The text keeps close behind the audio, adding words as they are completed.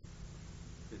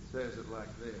says it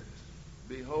like this: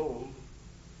 Behold,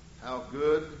 how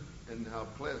good and how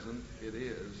pleasant it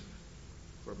is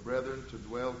for brethren to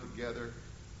dwell together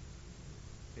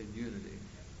in unity.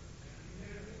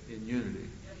 In unity.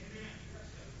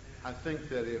 I think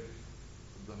that if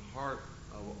the heart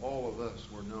of all of us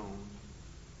were known,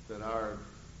 that our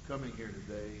coming here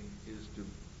today is to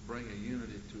bring a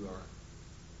unity to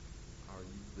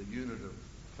the unit of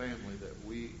family that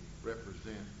we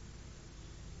represent.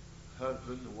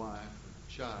 Husband, the wife, and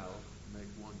the child make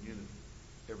one unit.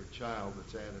 Every child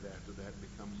that's added after that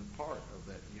becomes a part of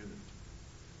that unit.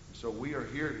 And so we are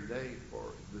here today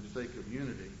for the sake of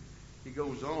unity. He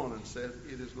goes on and says,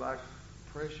 it is like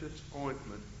precious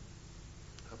ointment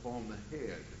upon the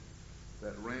head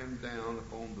that ran down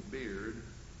upon the beard,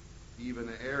 even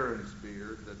Aaron's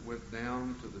beard that went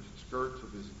down to the skirts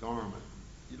of his garment.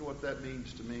 You know what that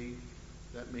means to me?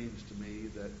 That means to me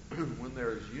that when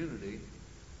there is unity,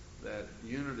 that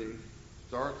unity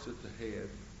starts at the head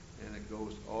and it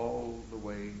goes all the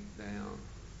way down.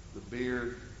 The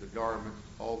beard, the garment,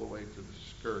 all the way to the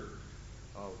skirt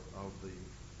of the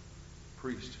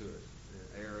priesthood.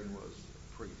 Aaron was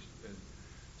a priest. And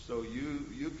so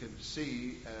you can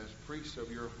see as priests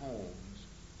of your homes,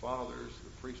 fathers,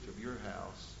 the priest of your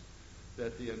house,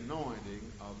 that the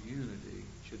anointing of unity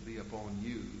should be upon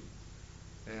you,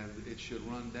 and it should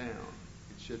run down.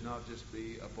 It should not just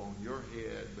be upon your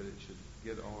head, but it should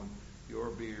get on your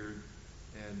beard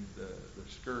and the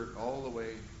skirt all the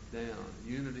way down.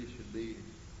 Unity should be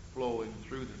flowing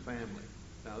through the family.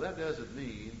 Now, that doesn't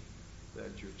mean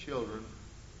that your children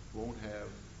won't have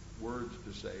words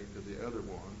to say to the other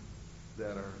one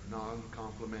that are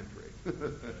non-complimentary.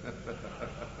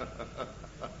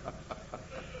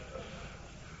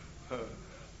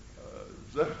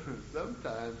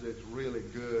 Sometimes it's really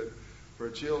good for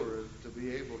children to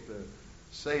be able to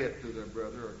say it to their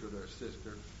brother or to their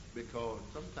sister, because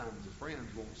sometimes the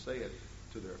friends won't say it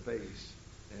to their face.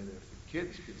 And if the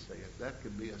kids can say it, that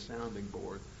could be a sounding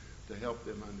board to help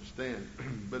them understand.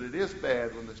 But it is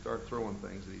bad when they start throwing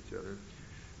things at each other.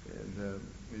 And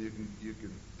you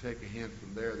can take a hint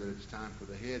from there that it's time for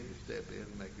the head to step in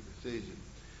and make a decision.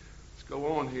 Let's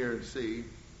go on here and see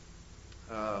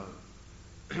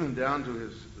down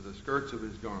to the skirts of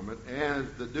his garment, as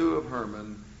the dew of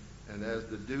Hermon, and as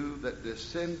the dew that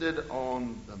descended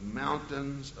on the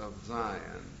mountains of Zion.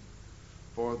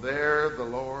 For there the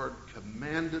Lord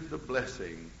commanded the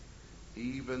blessing,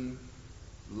 even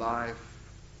life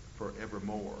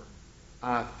forevermore.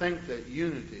 I think that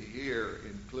unity here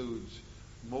includes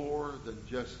more than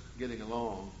just getting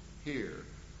along here,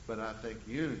 but I think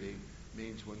unity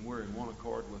means when we're in one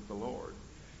accord with the Lord.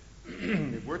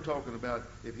 If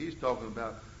he's talking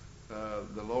about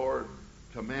the Lord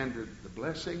commanded the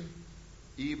blessing,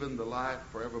 even the life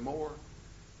forevermore,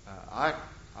 I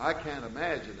can't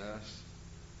imagine us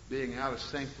being out of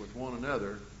sync with one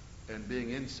another and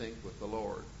being in sync with the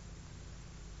Lord.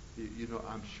 You know,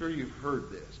 I'm sure you've heard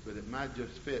this, but it might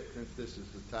just fit since this is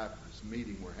the type of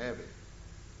meeting we're having.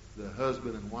 The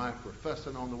husband and wife were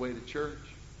fussing on the way to church,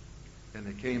 and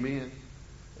they came in,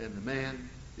 and the man,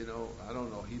 you know, I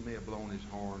don't know, he may have blown his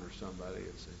horn or somebody,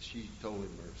 and she told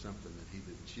him or something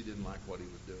that she didn't like what he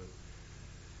was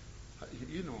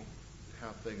doing. You know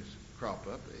how things crop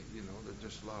up. You know,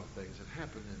 there's just a lot of things that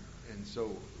happen, and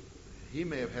so he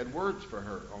may have had words for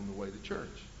her on the way to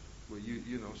church. Well,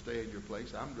 you know, stay in your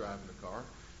place. I'm driving the car.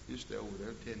 You stay over there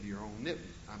and tend to your own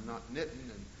knitting. I'm not knitting,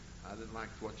 and I didn't like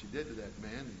what you did to that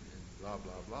man, and blah,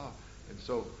 blah, blah. And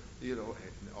so, you know,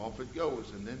 and off it goes.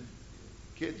 And then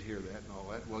kids hear that and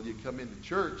all that. Well, you come into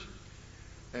church,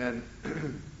 and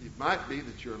it might be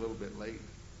that you're a little bit late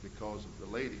because of the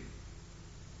lady,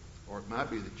 or it might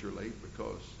be that you're late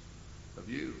because of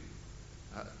you.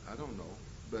 I don't know.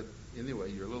 But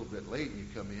anyway, you're a little bit late, and you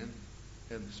come in,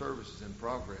 and the service is in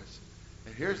progress.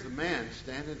 And here's the man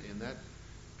standing in that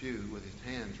pew with his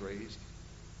hands raised,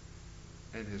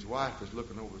 and his wife is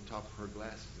looking over the top of her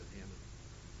glasses at him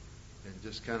and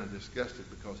just kind of disgusted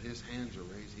because his hands are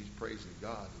raised. He's praising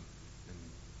God, and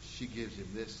she gives him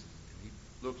this, and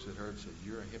he looks at her and says,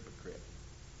 "You're a hypocrite."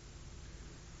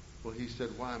 Well, he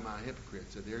said, "Why am I a hypocrite?"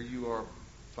 He said, "There you are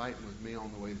fighting with me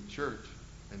on the way to church,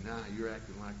 and now you're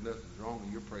acting like nothing's wrong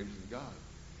and you're praising God."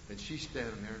 And she's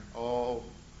standing there all,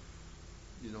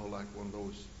 you know, like one of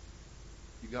those,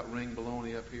 you got ring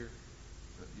baloney up here?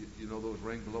 You know those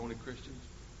ring baloney Christians?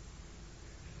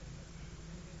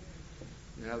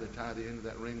 You know how they tie the end of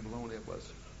that ring baloney? It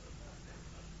was.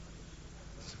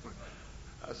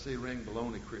 I see ring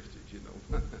baloney Christians, you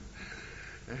know.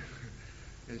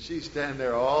 And she's standing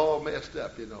there all messed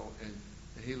up, you know. And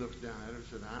he looks down at her and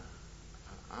said,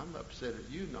 I'm upset at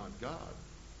you, not God.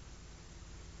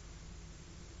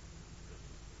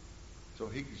 so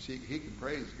he can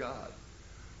praise God.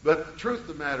 But the truth of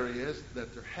the matter is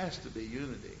that there has to be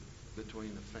unity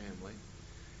between the family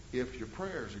if your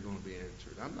prayers are going to be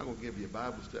answered. I'm not going to give you a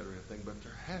Bible study or anything, but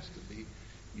there has to be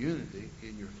unity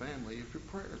in your family if your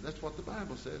prayers. That's what the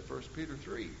Bible says, 1 Peter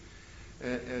 3.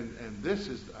 And this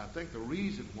is, I think, the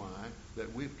reason why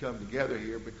that we've come together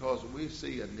here, because we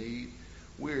see a need.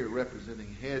 We're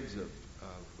representing heads of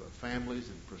families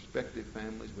and prospective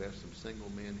families. We have some single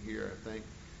men here, I think.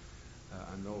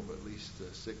 I know of at least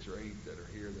 6 or 8 that are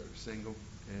here that are single,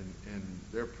 and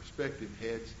they're prospective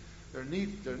heads. There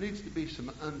needs to be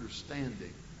some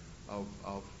understanding of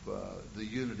the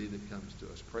unity that comes to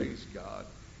us. Praise God.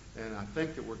 And I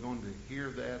think that we're going to hear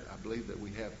that. I believe that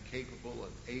we have capable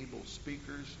and able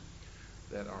speakers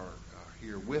that are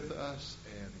here with us.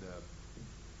 And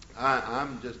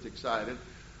I'm just excited.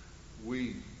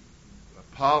 We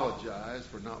apologize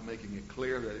for not making it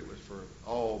clear that it was for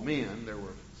all men. There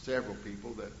were several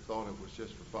people that thought it was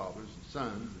just for fathers and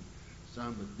sons, and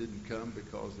some that didn't come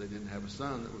because they didn't have a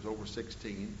son that was over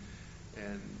 16.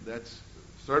 And that's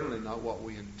certainly not what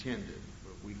we intended.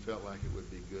 We felt like it would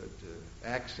be good to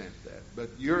accent that. But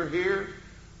you're here.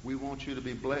 We want you to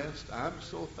be blessed. I'm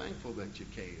so thankful that you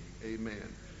came. Amen.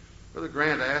 Brother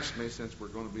Grant asked me, since we're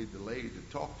going to be delayed,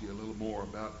 to talk to you a little more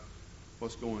about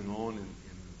what's going on in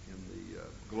the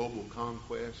Global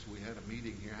Conquest. We had a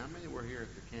meeting here. How many were here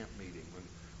at the camp meeting when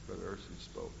Brother Urson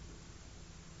spoke?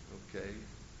 Okay.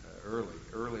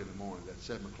 Early in the morning. That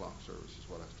 7 o'clock service is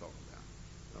what I was talking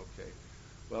about. Okay.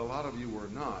 Well, a lot of you were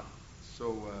not.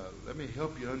 So let me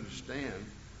help you understand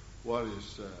what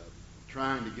is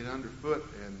trying to get underfoot,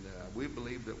 and we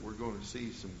believe that we're going to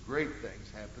see some great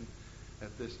things happen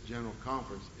at this General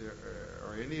Conference.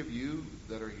 Are any of you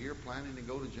that are here planning to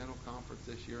go to General Conference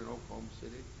this year in Oklahoma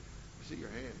City? I see your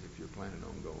hands if you're planning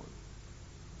on going.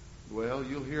 Well,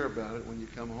 you'll hear about it when you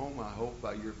come home, I hope,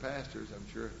 by your pastors. I'm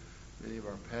sure many of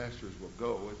our pastors will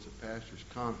go. It's a pastors'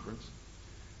 conference,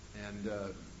 and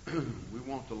we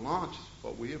want to launch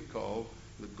what we have called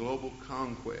the Global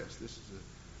Conquest. This is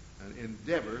an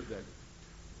endeavor that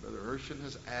Brother Urshan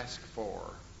has asked for.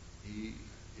 He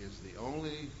is the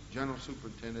only general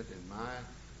superintendent in my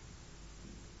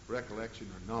recollection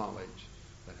or knowledge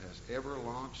that has ever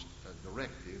launched a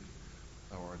directive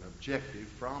or an objective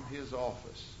from his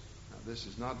office. Now, this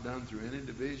is not done through any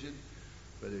division,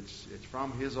 but it's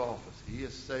from his office. He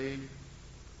is saying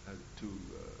to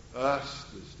us,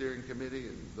 the steering committee,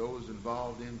 and those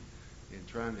involved in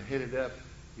trying to head it up,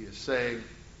 he is saying,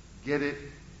 get it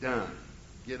done.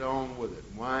 Get on with it.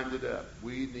 Wind it up.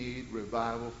 We need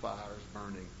revival fires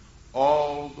burning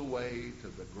all the way to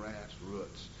the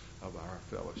grassroots of our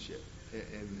fellowship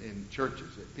in churches.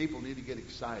 People need to get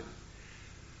excited.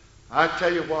 I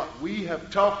tell you what, we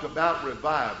have talked about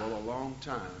revival a long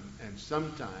time, and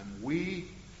sometimes we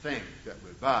think that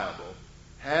revival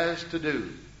has to do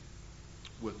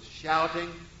with shouting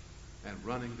and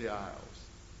running the aisles.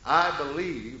 I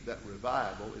believe that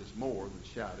revival is more than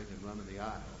shouting and running the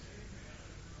aisles.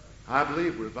 I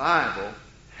believe revival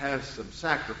has some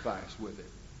sacrifice with it.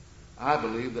 I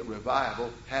believe that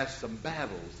revival has some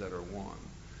battles that are won.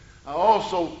 I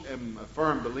also am a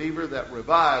firm believer that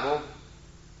revival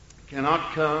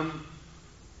cannot come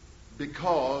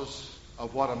because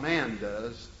of what a man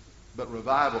does, but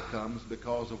revival comes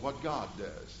because of what God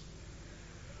does.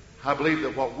 I believe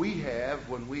that what we have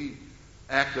when we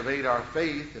activate our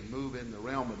faith and move in the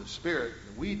realm of the Spirit,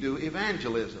 we do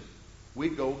evangelism. We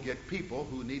go get people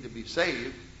who need to be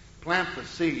saved, plant the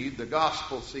seed, the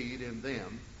gospel seed in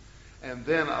them, and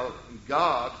then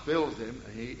God fills them.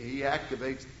 He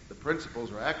activates. The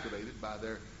principles are activated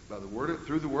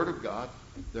through the Word of God.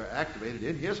 They're activated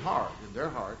in His heart, in their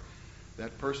heart.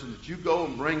 That person that you go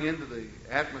and bring into the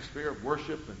atmosphere of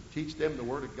worship and teach them the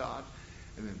Word of God,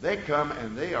 and then they come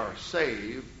and they are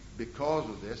saved because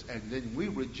of this, and then we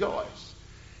rejoice.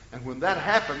 And when that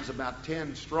happens, about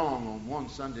 10 strong on one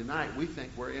Sunday night, we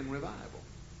think we're in revival.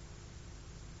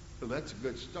 So that's a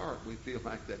good start. We feel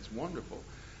like that's wonderful.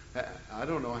 I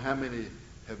don't know how many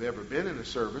have ever been in a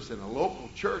service in a local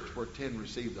church where 10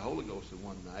 received the Holy Ghost in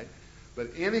one night, but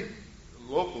any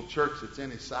local church that's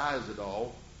any size at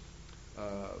all,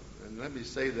 and let me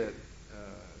say that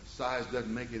size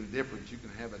doesn't make any difference. You can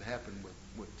have it happen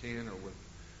with 10 or with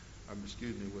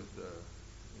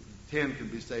 10 can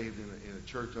be saved in a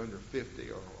church under 50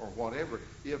 or whatever.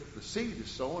 If the seed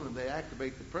is sown and they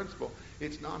activate the principle,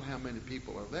 it's not how many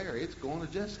people are there. It's going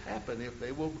to just happen if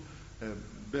they will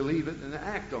believe it and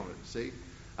act on it. See,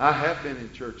 I have been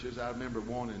in churches. I remember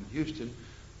one in Houston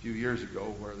a few years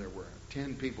ago where there were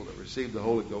 10 people that received the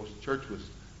Holy Ghost. The church was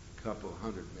a couple of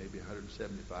hundred, maybe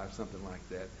 175, something like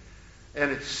that.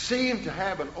 And it seemed to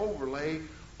have an overlay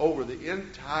over the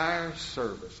entire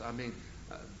service. I mean,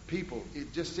 people,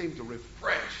 it just seemed to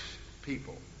refresh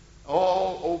people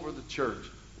all over the church.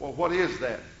 Well, what is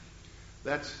that?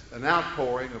 That's an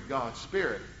outpouring of God's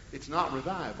Spirit. It's not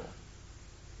revival.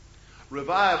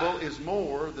 Revival is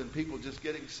more than people just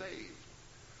getting saved.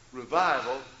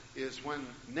 Revival is when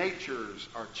natures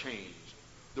are changed.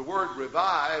 The word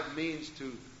revive means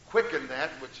to quicken that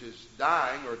which is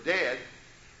dying or dead.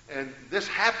 And this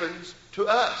happens to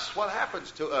us. What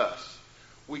happens to us?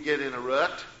 We get in a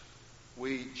rut.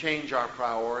 We change our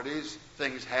priorities.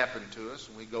 Things happen to us,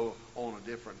 and we go on a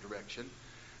different direction.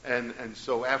 And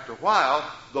so after a while,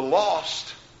 the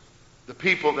lost, the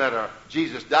people that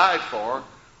Jesus died for,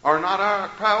 are not our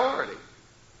priority.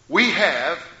 We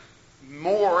have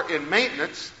more in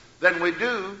maintenance than we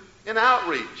do in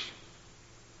outreach.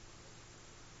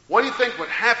 What do you think would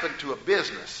happen to a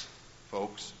business,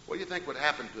 folks? What do you think would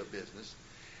happen to a business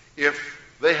if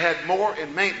they had more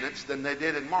in maintenance than they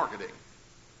did in marketing?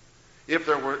 If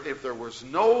there was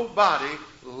nobody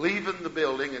leaving the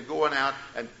building and going out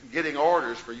and getting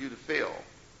orders for you to fill,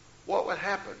 what would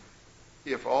happen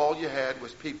if all you had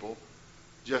was people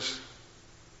just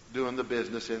doing the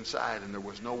business inside and there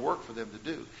was no work for them to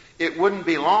do? It wouldn't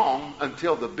be long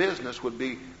until the business would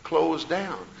be closed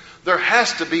down. There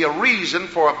has to be a reason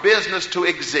for a business to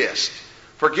exist.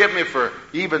 Forgive me for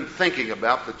even thinking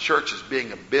about the church as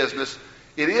being a business.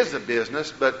 It is a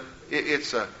business, but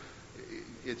it's a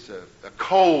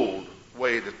cold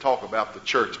way to talk about the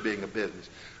church being a business.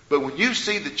 But when you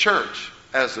see the church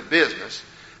as a business,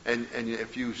 and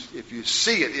if you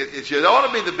see it ought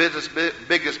to be the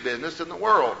biggest business in the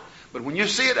world. But when you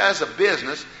see it as a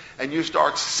business and you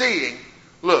start seeing,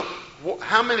 look,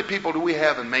 how many people do we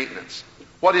have in maintenance?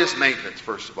 What is maintenance,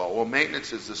 first of all? Well,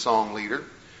 maintenance is the song leader.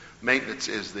 Maintenance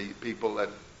is the people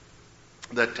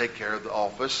that take care of the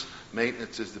office.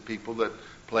 Maintenance is the people that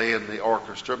play in the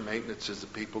orchestra. Maintenance is the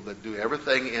people that do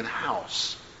everything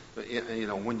in-house. You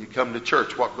know, when you come to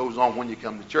church, what goes on when you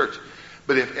come to church.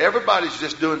 But if everybody's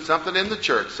just doing something in the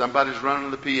church, somebody's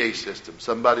running the PA system,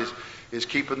 somebody's is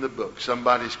keeping the book,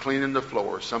 somebody's cleaning the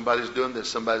floor, somebody's doing this,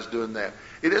 somebody's doing that.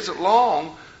 It isn't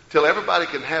long till everybody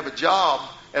can have a job,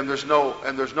 and there's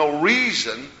no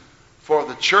reason for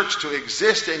the church to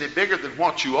exist any bigger than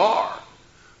what you are.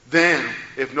 Then,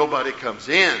 if nobody comes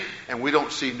in, and we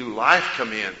don't see new life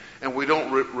come in, and we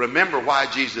don't remember why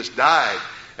Jesus died,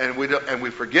 and we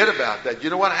forget about that, you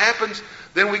know what happens?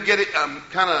 Then we get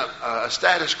kind of a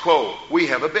status quo. We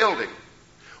have a building.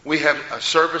 We have a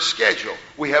service schedule.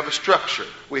 We have a structure.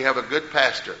 We have a good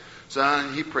pastor.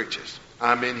 Son, he preaches.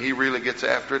 I mean, he really gets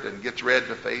after it and gets red in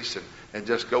the face and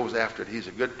just goes after it. He's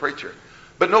a good preacher.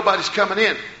 But nobody's coming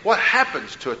in. What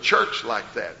happens to a church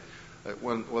like that?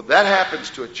 When that happens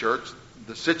to a church,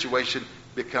 the situation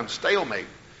becomes stalemate.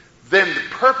 Then the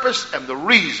purpose and the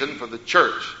reason for the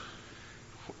church,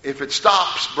 if it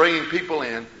stops bringing people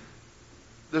in,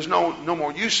 there's no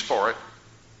more use for it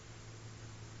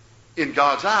in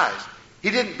God's eyes.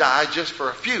 He didn't die just for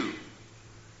a few.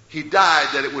 He died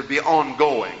that it would be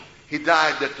ongoing. He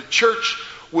died that the church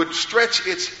would stretch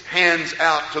its hands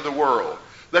out to the world.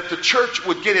 That the church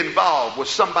would get involved with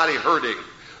somebody hurting.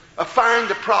 Find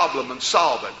a problem and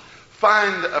solve it.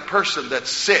 Find a person that's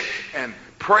sick and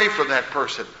pray for that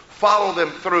person. Follow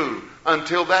them through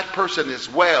until that person is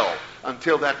well,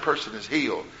 until that person is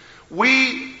healed.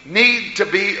 We need to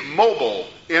be mobile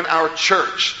in our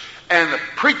church. And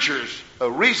the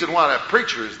reason why that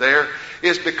preacher is there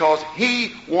is because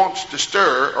he wants to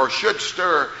stir or should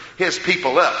stir his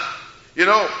people up. You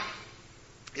know,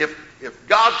 if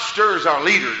God stirs our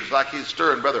leaders like he's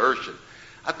stirring Brother Urshan.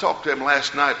 I talked to him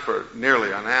last night for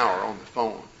nearly an hour on the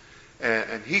phone.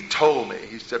 And he told me,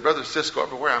 he said, Brother Cisco,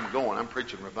 everywhere I'm going, I'm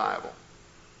preaching revival.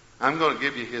 I'm going to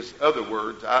give you his other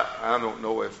words. I don't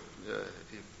know if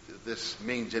this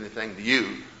means anything to you.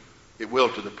 It will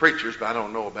to the preachers, but I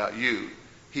don't know about you.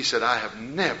 He said, I have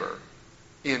never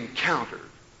encountered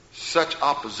such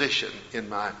opposition in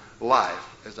my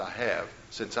life as I have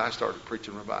since I started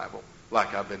preaching revival,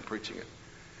 like I've been preaching it.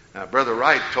 Now, Brother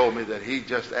Wright told me that he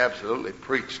just absolutely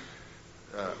preached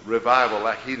revival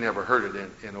like he never heard it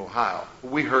in Ohio.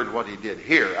 We heard what he did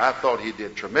here. I thought he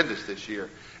did tremendous this year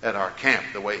at our camp,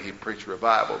 the way he preached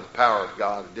revival, the power of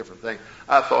God and different things.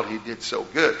 I thought he did so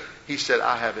good. He said,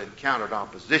 I have encountered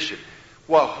opposition.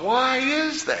 Well, why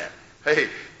is that? Hey,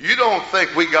 you don't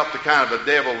think we got the kind of a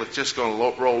devil that's just going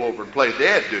to roll over and play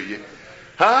dead, do you?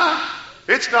 Huh?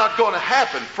 It's not going to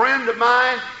happen. Friend of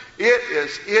mine,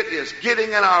 it is getting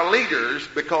in our leaders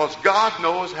because God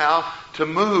knows how to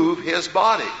move his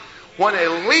body. When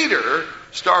a leader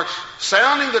starts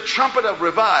sounding the trumpet of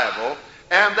revival,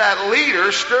 and that leader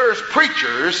stirs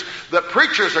preachers, the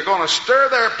preachers are going to stir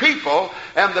their people,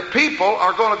 and the people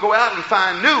are going to go out and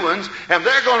find new ones, and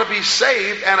they're going to be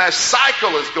saved, and a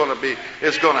cycle is going to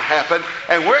happen,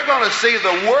 and we're going to see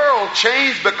the world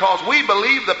change because we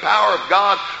believe the power of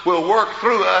God will work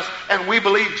through us, and we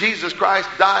believe Jesus Christ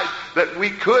died that we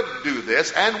could do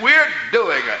this, and we're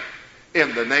doing it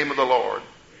in the name of the Lord.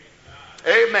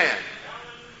 Amen.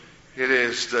 It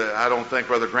is, I don't think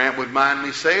Brother Grant would mind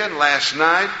me saying, last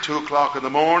night, 2 o'clock in the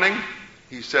morning,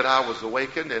 he said I was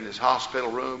awakened in his hospital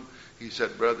room. He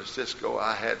said, Brother Cisco,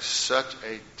 I had such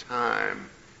a time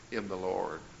in the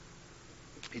Lord.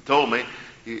 He told me,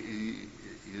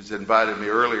 he's invited me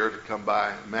earlier to come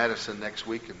by Madison next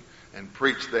week and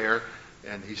preach there.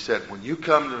 And he said, when you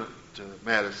come to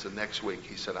Madison next week,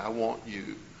 he said, I want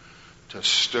you to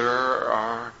stir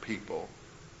our people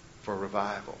for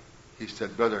revival. He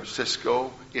said, Brother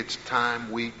Cisco, it's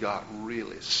time we got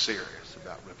really serious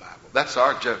about revival. That's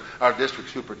our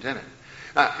district superintendent.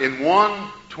 In one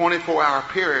 24-hour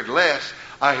period less,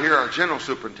 I hear our general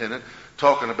superintendent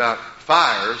talking about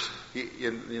fires.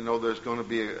 There's going to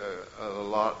be an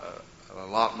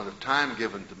allotment of time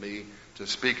given to me to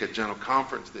speak at general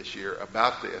conference this year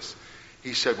about this.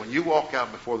 He said, when you walk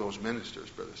out before those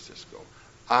ministers, Brother Cisco,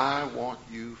 I want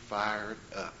you fired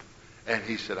up. And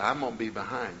he said, I'm going to be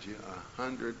behind you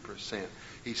 100%.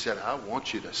 He said, I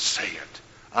want you to say it.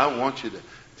 I want you to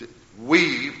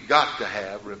we've got to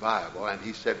have revival. And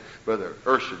he said, Brother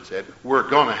Urshan said, we're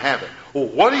going to have it. Well,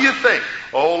 what do you think?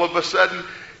 All of a sudden,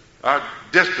 our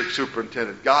district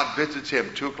superintendent, God visits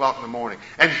him 2 o'clock in the morning,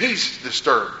 and he's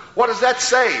disturbed. What does that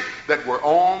say? That we're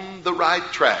on the right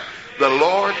track. The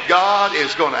Lord God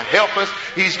is going to help us.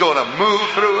 He's going to move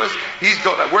through us.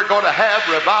 We're going to have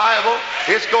revival.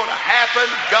 It's going to happen.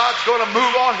 God's going to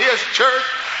move on His church.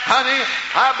 Honey,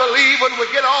 I believe when we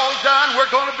get all done,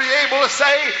 we're going to be able to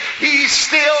say, He's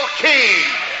still King.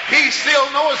 He still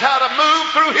knows how to move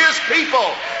through His people.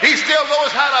 He still knows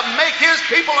how to make His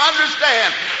people understand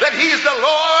that He's the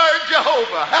Lord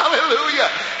Jehovah.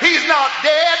 Hallelujah. He's not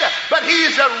dead, but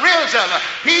He's arisen.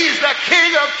 He's the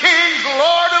King of kings,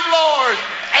 Lord of lords,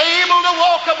 able to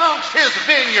walk amongst His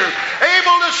vineyard,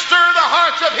 able to stir the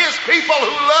hearts of His people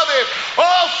who love Him.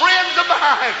 Oh, friends of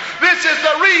mine, this is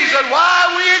the reason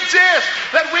why we exist,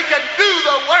 that we can do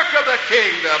the work of the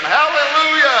kingdom.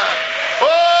 Hallelujah.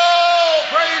 Oh,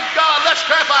 praise God. Let's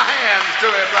clap our hands to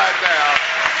it right now.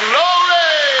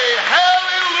 Glory.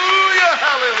 Hallelujah.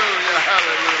 Hallelujah.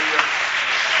 Hallelujah.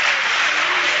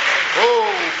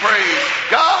 Oh, praise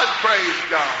God. Praise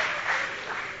God.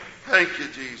 Thank you,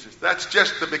 Jesus. That's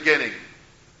just the beginning.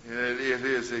 It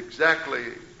is exactly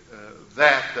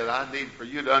that I need for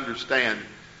you to understand.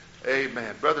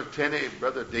 Amen. Brother Tenney,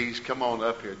 Brother Dees, come on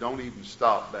up here. Don't even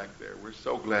stop back there. We're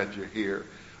so glad you're here.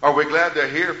 Are we glad they're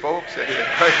here, folks? Praise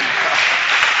God.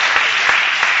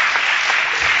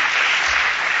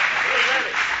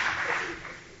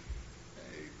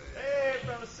 Hey,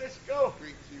 Brother Cisco.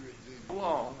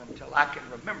 Long until I can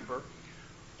remember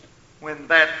when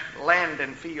that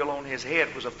landing field on his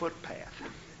head was a footpath.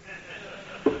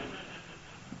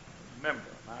 Remember,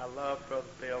 I love Brother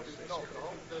Bill Cisco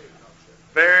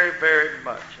very, very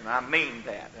much, and I mean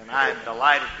that. And I am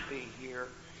delighted to be here,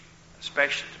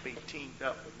 especially to be teamed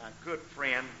up with my good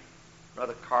friend,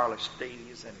 Brother Carlos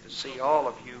Dees, and to see all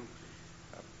of you,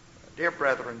 dear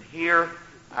brethren, here.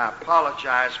 I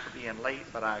apologize for being late,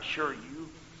 but I assure you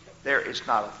there is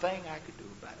not a thing I could do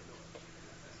about it.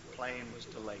 The plane was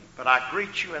delayed. But I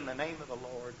greet you in the name of the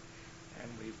Lord, and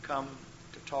we've come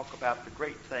to talk about the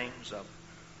great things of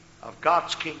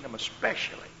God's kingdom,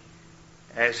 especially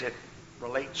as it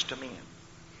relates to men.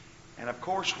 And of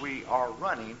course, we are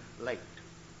running late.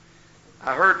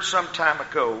 I heard some time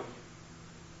ago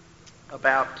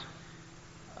about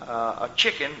a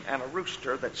chicken and a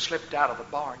rooster that slipped out of the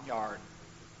barnyard.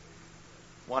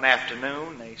 One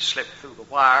afternoon, they slipped through the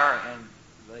wire, and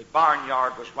the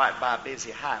barnyard was right by a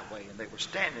busy highway, and they were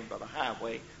standing by the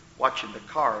highway watching the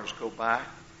cars go by.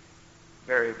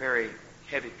 Very, very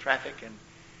heavy traffic, and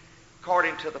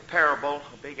according to the parable,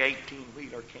 a big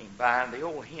 18-wheeler came by, and the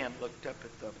old hen looked up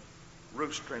at the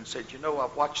rooster and said, you know,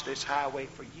 I've watched this highway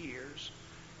for years,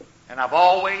 and I've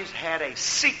always had a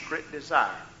secret desire.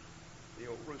 The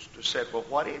old rooster said, well,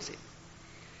 what is it?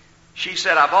 She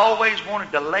said, I've always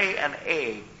wanted to lay an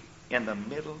egg in the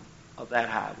middle of that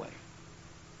highway.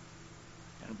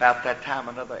 And about that time,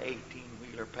 another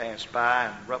 18-wheeler passed by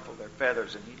and ruffled their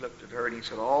feathers, and he looked at her and he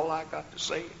said, all I got to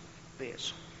say is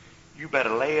this. You better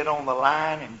lay it on the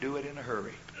line and do it in a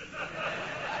hurry.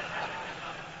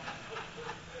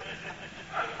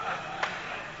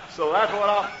 So that's what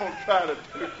I'm going to try to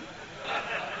do.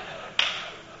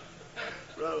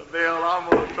 Brother Bill, I'm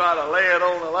going to try to lay it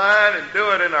on the line and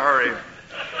do it in a hurry.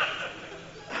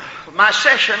 My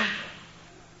session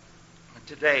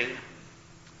today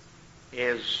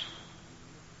is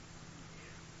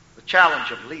the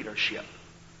challenge of leadership.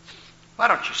 Why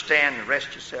don't you stand and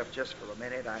rest yourself just for a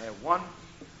minute? I have one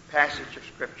passage of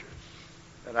Scripture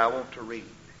that I want to read.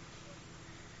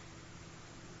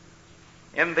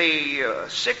 In the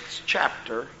 6th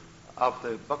chapter of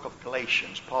the book of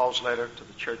Galatians, Paul's letter to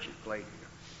the church at Galatia,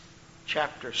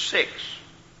 chapter 6,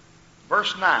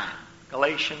 verse 9,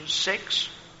 Galatians 6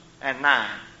 and 9.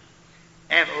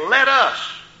 And let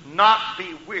us not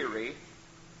be weary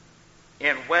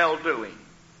in well-doing,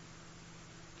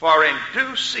 for in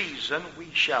due season we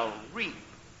shall reap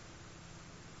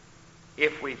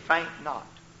if we faint not.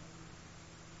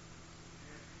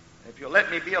 If you'll let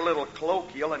me be a little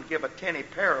colloquial and give a tinny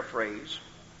paraphrase,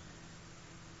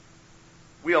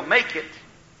 we'll make it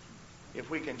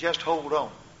if we can just hold on.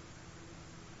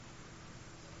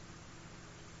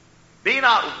 Be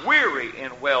not weary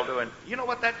in well-doing. You know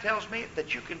what that tells me?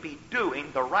 That you can be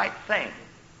doing the right thing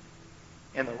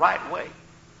in the right way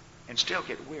and still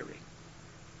get weary.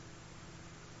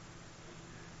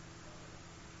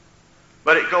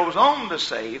 But it goes on to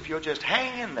say, if you'll just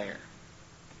hang in there,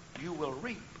 you will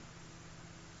reap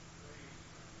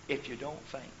if you don't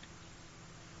faint.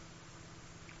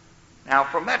 Now,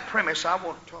 from that premise, I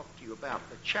want to talk to you about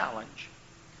the challenge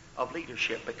of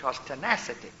leadership, because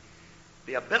tenacity,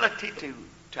 the ability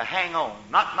to hang on,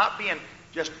 not being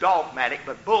just dogmatic,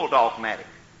 but bulldogmatic,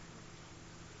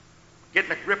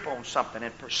 getting a grip on something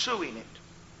and pursuing it,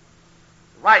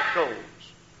 right goals.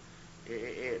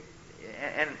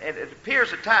 And it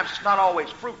appears at times it's not always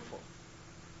fruitful,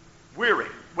 weary,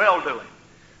 well-doing.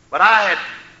 But I had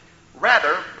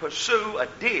rather pursue a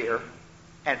deer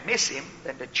and miss him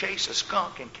than to chase a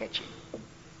skunk and catch him.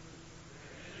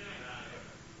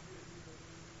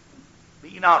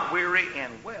 Be not weary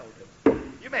in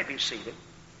well-doing. You may be seated.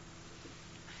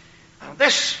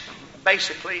 This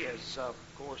basically is, of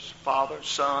course, Father,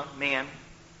 Son, men.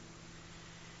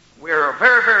 We're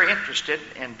very, very interested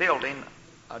in building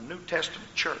a New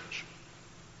Testament church.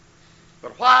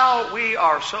 But while we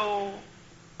are so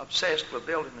obsessed with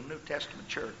building a New Testament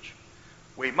church,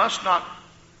 we must not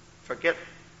forget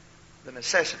the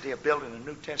necessity of building a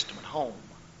New Testament home.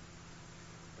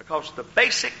 Because the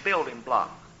basic building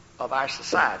block of our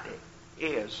society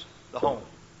is the home.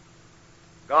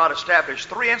 God established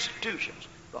 3 institutions: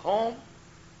 the home,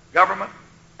 government,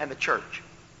 and the church.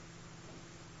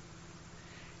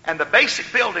 And the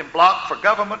basic building block for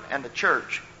government and the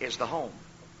church is the home.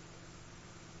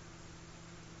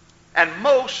 And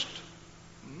most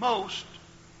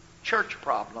church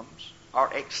problems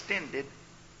are extended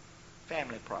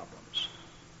family problems.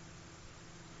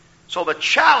 So the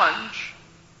challenge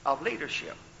of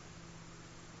leadership,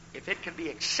 if it can be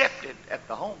accepted at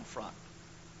the home front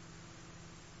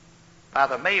by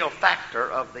the male factor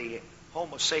of the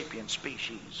Homo sapiens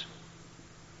species,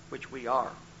 which we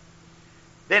are,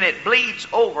 then it bleeds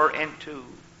over into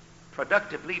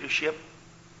productive leadership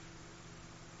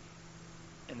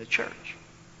in the church.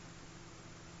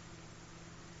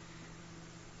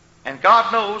 And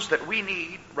God knows that we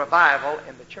need revival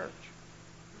in the church.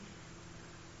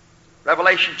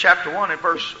 Revelation chapter 1 and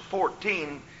verse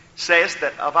 14 says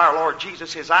that of our Lord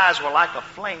Jesus, His eyes were like a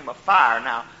flame of fire.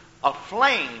 Now, a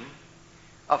flame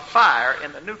of fire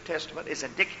in the New Testament is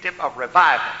indicative of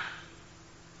revival.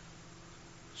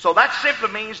 So that simply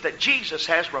means that Jesus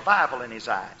has revival in His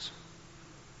eyes.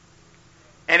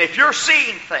 And if you're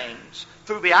seeing things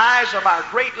through the eyes of our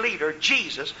great leader,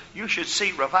 Jesus, you should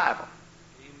see revival.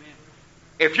 Amen.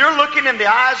 If you're looking in the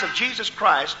eyes of Jesus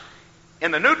Christ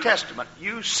in the New Testament,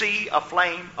 you see a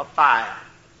flame of fire.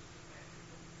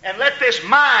 And let this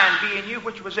mind be in you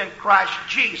which was in Christ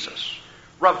Jesus.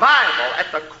 Revival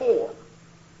at the core.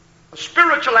 A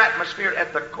spiritual atmosphere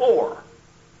at the core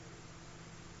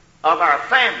of our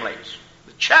families.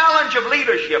 The challenge of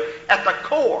leadership at the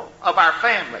core of our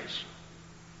families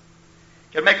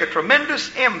can make a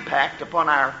tremendous impact upon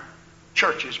our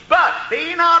churches. But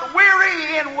be not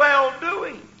weary in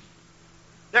well-doing.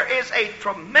 There is a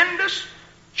tremendous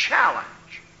challenge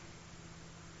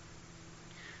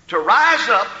to rise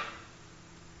up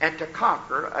and to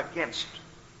conquer against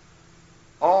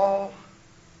all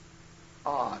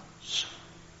odds.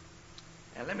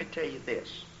 And let me tell you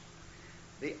this.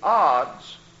 The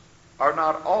odds are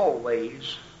not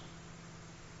always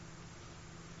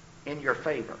in your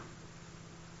favor,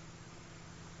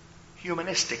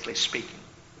 humanistically speaking.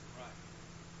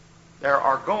 There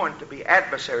are going to be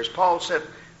adversaries. Paul said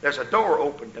There's a door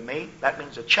open to me. That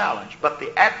means a challenge. But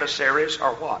the adversaries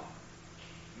are what?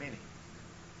 Many.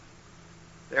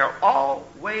 There'll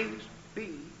always be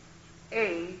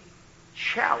a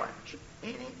challenge.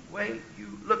 Any way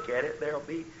you look at it, there'll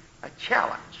be a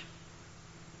challenge.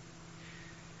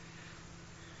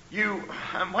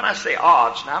 And when I say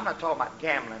odds, now I'm not talking about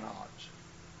gambling odds.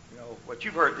 You know, what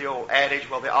you've heard the old adage,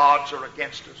 well, the odds are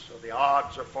against us, or the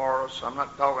odds are for us. I'm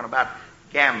not talking about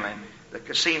gambling. The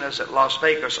casinos at Las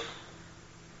Vegas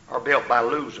are built by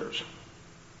losers.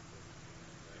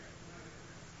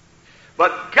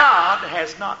 But God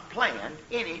has not planned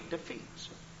any defeats.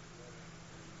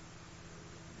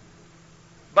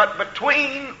 But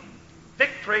between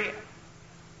victory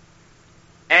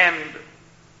and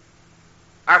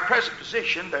our present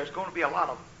position, there's going to be a lot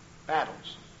of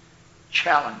battles,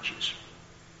 challenges.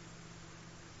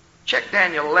 Check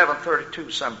Daniel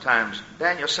 11:32 sometimes.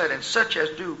 Daniel said, "And such as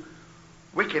do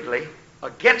wickedly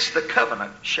against the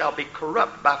covenant shall be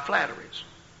corrupt by flatteries.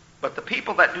 But the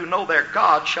people that do know their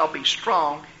God shall be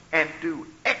strong and do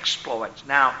exploits."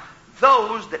 Now,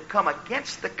 those that come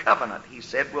against the covenant, he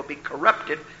said, will be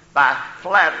corrupted by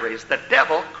flatteries. The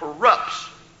devil corrupts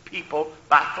people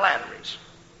by flatteries.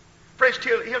 First,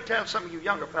 he'll tell some of you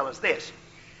younger fellas this: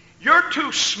 you're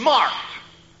too smart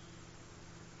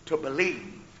to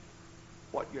believe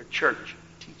what your church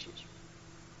teaches.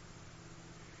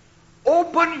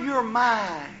 Open your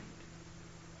mind.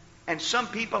 And some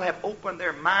people have opened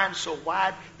their minds so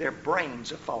wide, their brains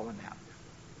have fallen out.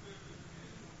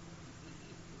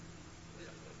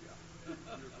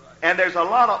 And there's a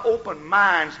lot of open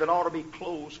minds that ought to be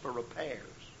closed for repairs.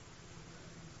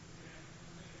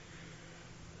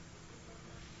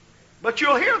 But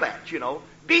you'll hear that, you know.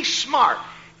 Be smart.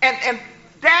 And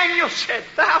Daniel said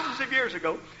thousands of years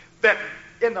ago that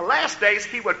in the last days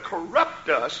he would corrupt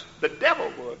us, the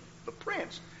devil would, the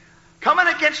prince, coming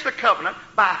against the covenant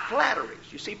by flatteries.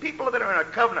 You see, people that are in a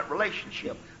covenant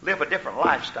relationship live a different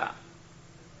lifestyle.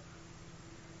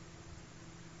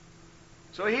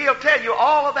 So he'll tell you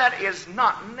all of that is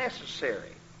not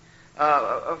necessary.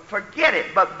 Forget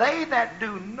it. But they that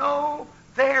do know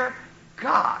their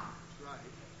God.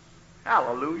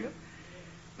 Hallelujah.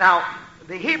 Now,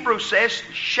 the Hebrew says,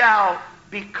 shall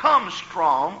become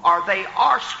strong, or they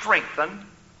are strengthened.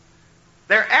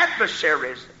 Their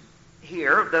adversaries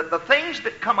here, the things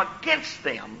that come against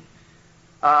them,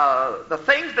 the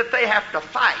things that they have to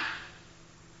fight,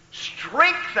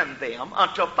 strengthen them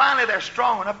until finally they're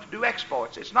strong enough to do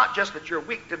exploits. It's not just that you're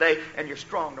weak today and you're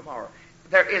strong tomorrow.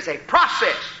 There is a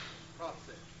process.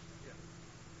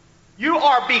 You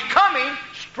are becoming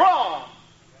strong.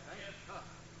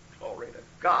 Glory to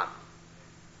God.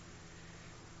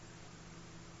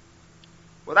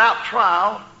 Without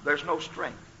trial, there's no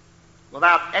strength.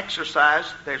 Without exercise,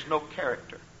 there's no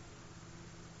character.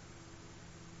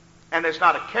 And there's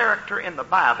not a character in the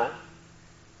Bible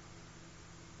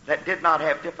that did not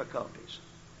have difficulties.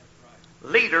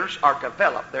 Leaders are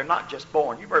developed. They're not just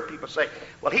born. You've heard people say,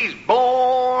 well, he's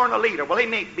born a leader. Well, he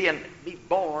may be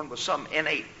born with some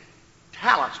innate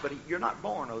talents, but you're not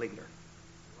born a leader.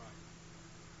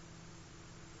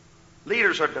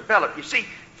 Leaders are developed. You see,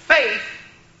 faith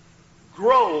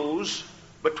grows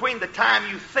between the time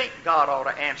you think God ought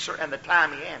to answer and the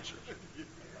time he answers.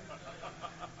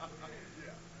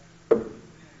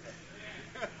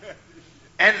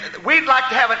 And we'd like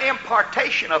to have an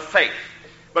impartation of faith.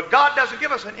 But God doesn't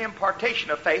give us an impartation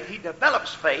of faith. He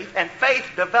develops faith, and faith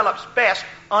develops best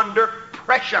under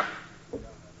pressure.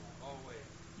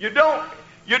 You don't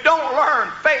learn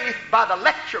faith by the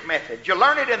lecture method. You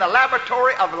learn it in the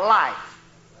laboratory of life.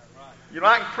 You know,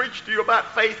 I can preach to you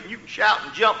about faith, and you can shout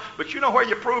and jump, but you know where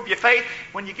you prove your faith?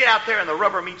 When you get out there and the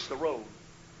rubber meets the road.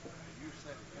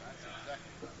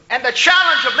 And the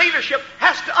challenge of leadership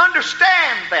has to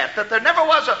understand that there never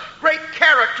was a great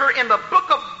character in the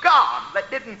book of God that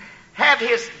didn't have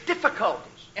his difficulties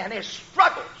and his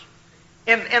struggles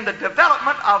in the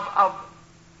development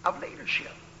of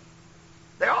leadership.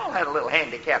 They all had a little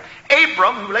handicap.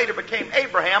 Abram, who later became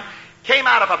Abraham, came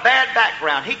out of a bad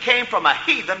background. He came from a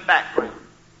heathen background.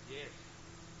 Yes.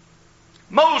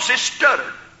 Moses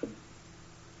stuttered.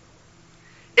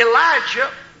 Elijah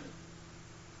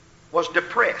was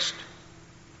depressed.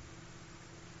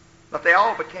 But they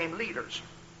all became leaders.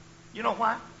 You know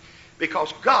why?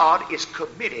 Because God is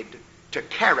committed to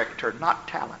character, not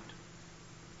talent.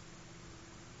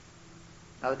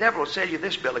 Now the devil will sell you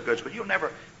this bill of goods, but you'll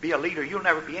never be a leader. You'll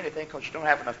never be anything because you don't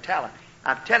have enough talent.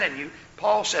 I'm telling you,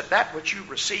 Paul said that which you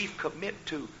receive commit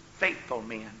to faithful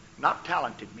men, not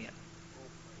talented men.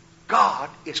 God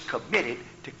is committed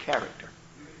to character.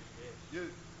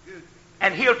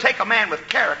 And he'll take a man with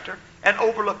character and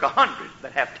overlook 100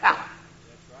 that have talent.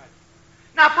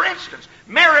 Now, for instance,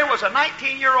 Mary was a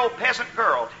 19-year-old peasant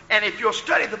girl, and if you'll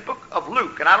study the book of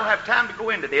Luke, and I don't have time to go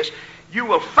into this, you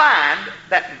will find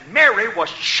that Mary was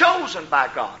chosen by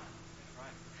God.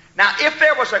 Now, if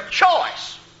there was a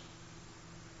choice,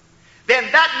 then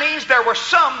that means there were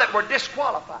some that were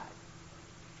disqualified.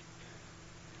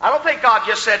 I don't think God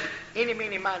just said, eeny,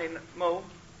 meeny, miny, mo,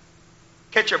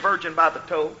 catch a virgin by the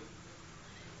toe.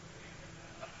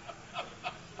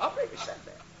 I don't think He said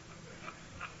that.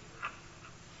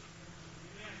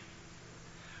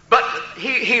 But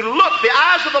he looked, the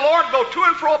eyes of the Lord go to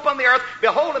and fro upon the earth,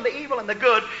 beholding the evil and the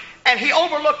good, and He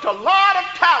overlooked a lot of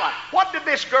talent. What did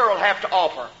this girl have to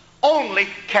offer? Only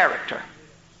character.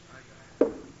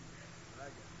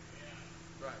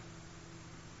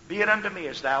 Be it unto me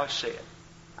as thou hast said.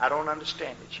 I don't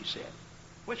understand it, she said.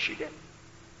 Which she didn't.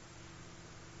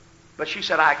 But she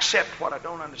said, I accept what I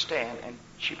don't understand, and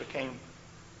she became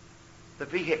the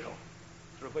vehicle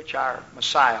through which our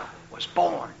Messiah was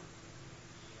born.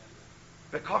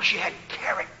 Because she had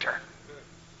character.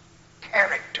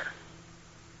 Character.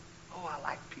 Oh, I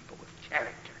like people with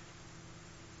character.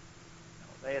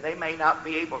 They may not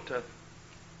be able to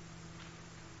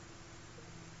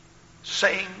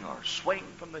sing or swing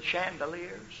from the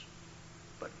chandeliers,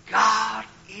 but God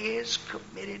is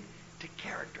committed to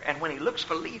character. And when He looks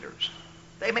for leaders,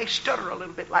 they may stutter a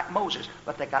little bit like Moses,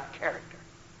 but they got character.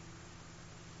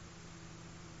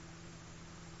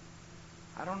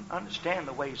 I don't understand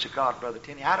the ways of God, Brother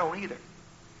Tenney. I don't either.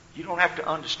 You don't have to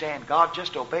understand God,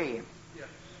 just obey Him.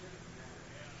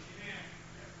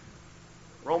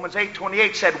 Romans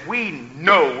 8:28 said, we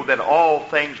know that all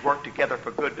things work together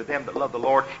for good to them that love the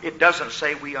Lord. It doesn't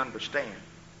say we understand.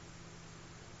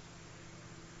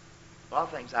 A lot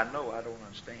of things I know I don't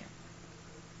understand.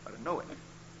 But I know it.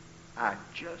 I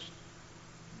just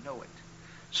know it.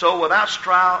 So without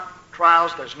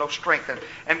trials, there's no strength.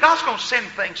 And God's going to send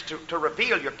things to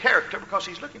reveal your character because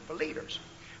He's looking for leaders.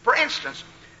 For instance,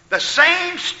 the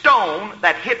same stone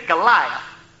that hit Goliath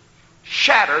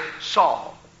shattered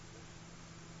Saul.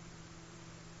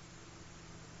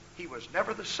 He was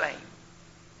never the same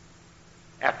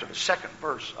after the second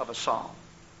verse of a psalm.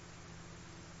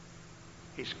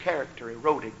 His character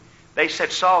eroded. They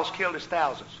said Saul's killed his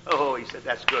thousands. Oh, he said,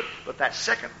 that's good. But that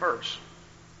second verse,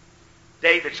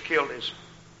 David's killed his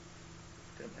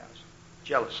 10,000.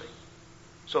 Jealousy.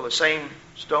 So the same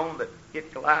stone that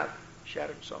hit Goliath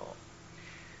shattered Saul.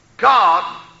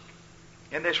 God,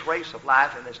 in this race of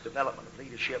life, in this development of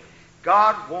leadership,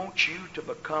 God wants you to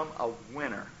become a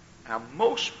winner. Now,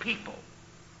 most people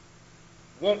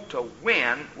want to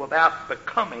win without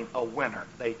becoming a winner.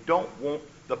 They don't want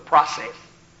the process.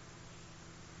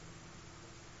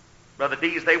 Brother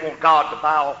Dees, they want God to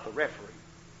buy off the referee.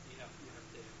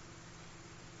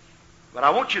 But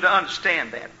I want you to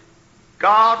understand that.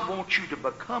 God wants you to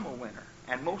become a winner.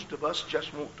 And most of us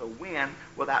just want to win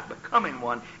without becoming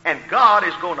one. And God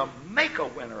is going to make a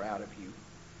winner out of you.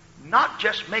 Not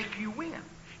just make you win.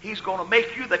 He's going to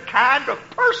make you the kind of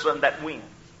person that wins.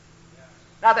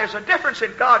 Now, there's a difference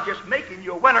in God just making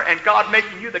you a winner and God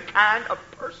making you the kind of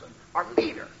person or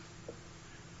leader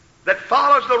that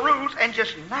follows the rules and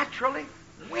just naturally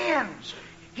wins.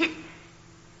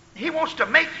 He wants to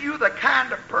make you the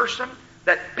kind of person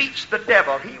that beats the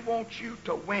devil. He wants you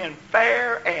to win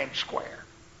fair and square.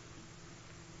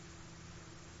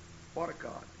 What a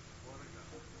God.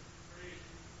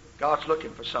 God's looking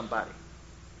for somebody.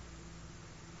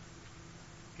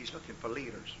 He's looking for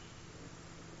leaders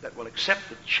that will accept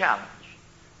the challenge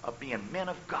of being men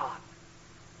of God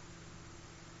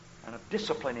and of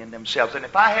disciplining themselves. And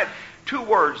if I had two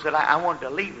words that I wanted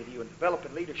to leave with you in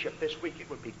developing leadership this week, it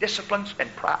would be disciplines and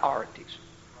priorities.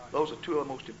 Those are two of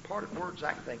the most important words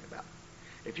I can think about.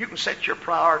 If you can set your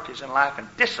priorities in life and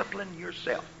discipline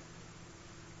yourself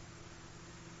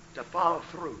to follow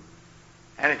through,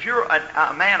 and if you're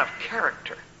a man of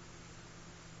character,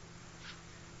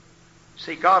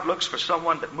 see, God looks for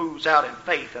someone that moves out in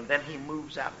faith, and then He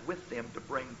moves out with them to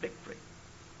bring victory.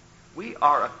 We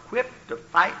are equipped to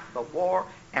fight the war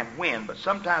and win, but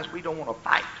sometimes we don't want to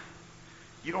fight.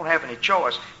 You don't have any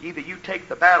choice. Either you take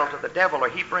the battle to the devil or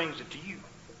he brings it to you.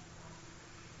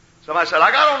 Somebody said,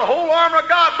 I got on the whole armor of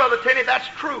God, Brother Tenney. That's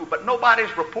true, but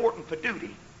nobody's reporting for duty.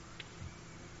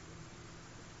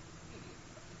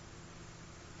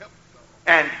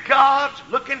 And God's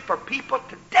looking for people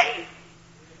today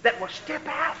that will step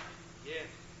out. Yes.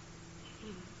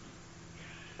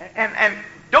 And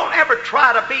don't ever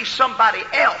try to be somebody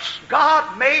else.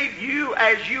 God made you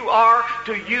as you are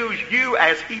to use you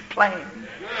as He planned.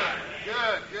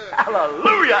 Good.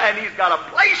 Hallelujah. And He's got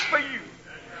a place for you.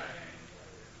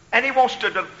 And He wants to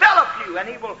develop you, and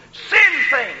He will send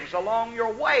things along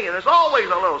your way. There's always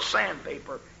a little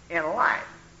sandpaper in life.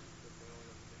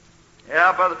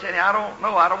 Yeah, Brother Teddy, I don't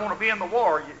know. I don't want to be in the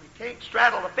war. You can't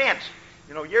straddle the fence.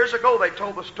 You know, years ago they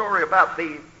told the story about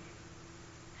the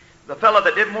fellow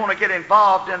that didn't want to get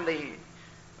involved in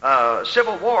the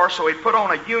Civil War, so he put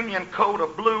on a Union coat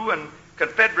of blue and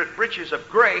Confederate breeches of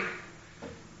gray.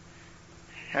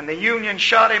 And the Union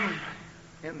shot him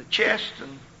in the chest,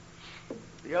 and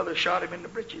the other shot him in the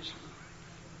breeches.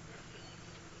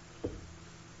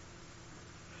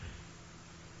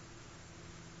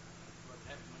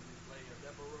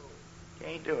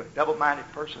 Can't do it.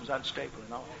 Double-minded person's unstable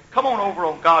and all. Come on over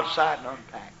on God's side and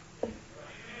unpack.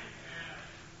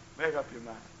 Make up your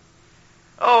mind.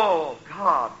 Oh,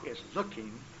 God is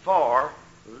looking for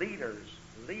leaders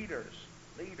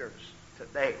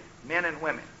today, men and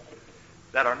women,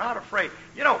 that are not afraid.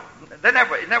 You know, it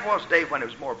never was a day when it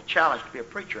was more of a challenge to be a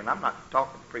preacher, and I'm not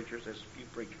talking to preachers, there's a few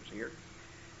preachers here.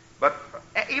 But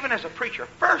even as a preacher,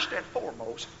 first and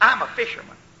foremost, I'm a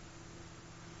fisherman.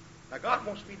 Now, God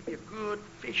wants me to be a good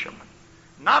fisherman,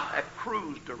 not a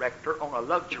cruise director on a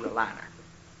luxury liner.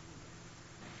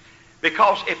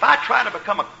 Because if I try to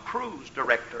become a cruise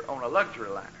director on a luxury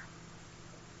liner,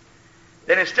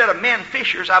 then instead of men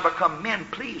fishers, I become men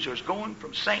pleasers, going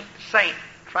from saint to saint,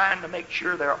 trying to make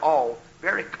sure they're all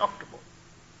very comfortable.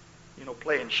 You know,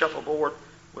 playing shuffleboard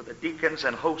with the deacons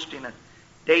and hosting and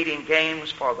dating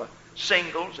games for the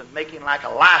singles and making like a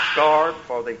lifeguard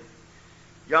for the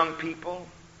young people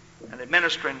and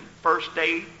administering first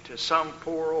aid to some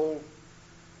poor old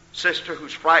sister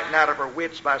who's frightened out of her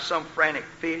wits by some frantic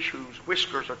fish whose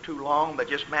whiskers are too long that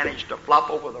just managed to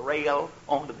flop over the rail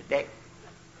onto the deck.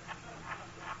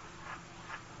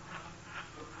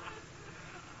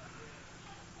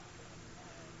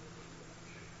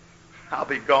 I'll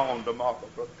be gone tomorrow,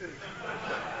 brother.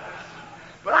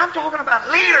 But I'm talking about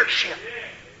leadership.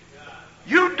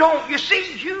 You don't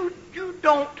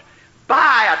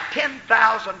buy a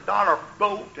 $10,000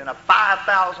 boat and a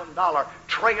 $5,000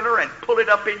 trailer and pull it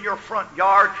up in your front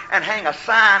yard and hang a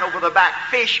sign over the back,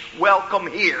 "Fish welcome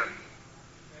here."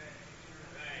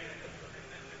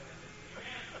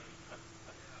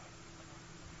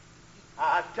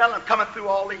 I was telling them, coming through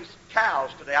all these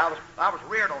cows today, I was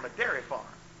reared on a dairy farm.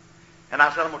 And I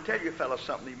said, I'm going to tell you fellas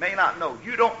something you may not know.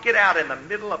 You don't get out in the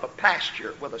middle of a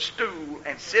pasture with a stool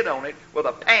and sit on it with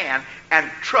a pan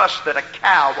and trust that a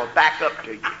cow will back up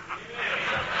to you.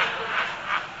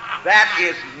 That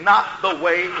is not the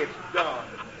way it's done.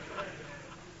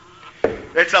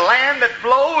 It's a land that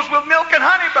flows with milk and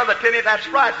honey, Brother Tenney, that's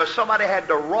right. But somebody had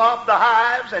to rob the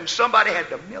hives and somebody had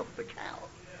to milk the cows.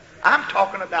 I'm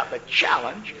talking about the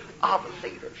challenge of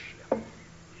leadership.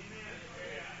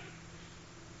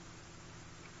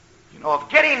 Of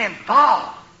getting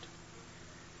involved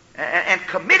and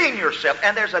committing yourself.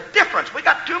 And there's a difference. We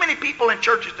got too many people in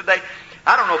churches today.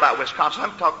 I don't know about Wisconsin.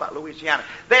 I'm talking about Louisiana.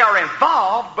 They are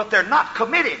involved, but they're not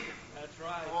committing. That's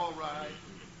right. All right.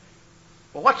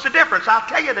 Well, what's the difference? I'll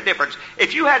tell you the difference.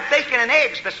 If you had bacon and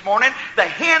eggs this morning, the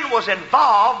hen was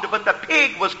involved, but the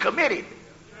pig was committed.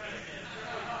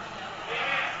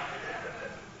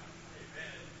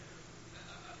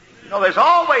 You know, there's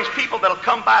always people that'll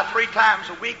come by 3 times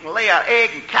a week and lay an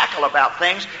egg and cackle about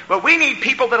things, but we need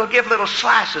people that'll give little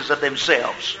slices of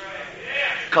themselves.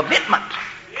 Commitment.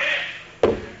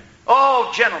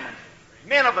 Oh, gentlemen,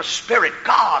 men of the Spirit,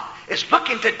 God is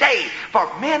looking today for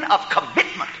men of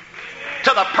commitment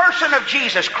to the person of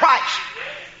Jesus Christ,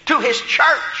 to His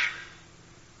church,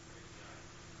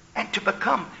 and to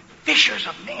become fishers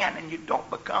of men. And you don't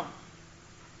become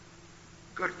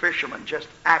good fishermen just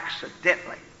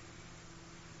accidentally.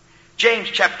 James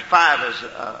chapter 5 is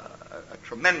a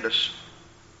tremendous,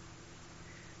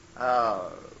 it's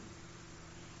a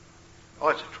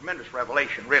tremendous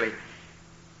revelation, really.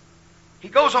 He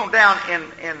goes on down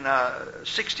in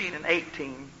 16 and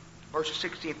 18, verses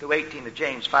 16 through 18 of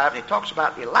James 5, and he talks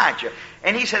about Elijah.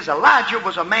 And he says, Elijah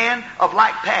was a man of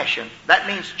like passion. That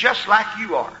means just like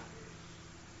you are.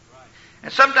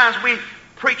 And sometimes we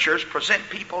preachers present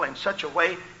people in such a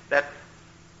way that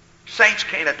saints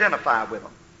can't identify with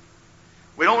them.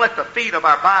 We don't let the feet of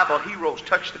our Bible heroes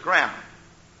touch the ground.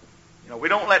 You know, we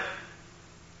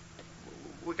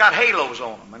got halos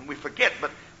on them and we forget.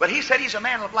 But he said he's a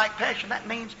man of like passion. That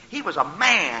means he was a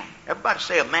man. Everybody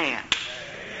say a man.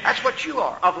 That's what you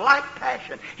are, of like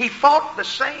passion. He fought the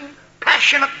same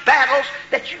passionate battles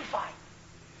that you fight.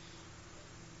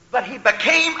 But he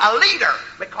became a leader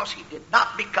because he did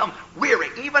not become weary.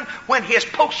 Even when his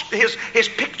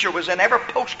picture was in every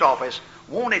post office,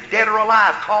 wanted dead or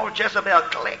alive, called Jezebel,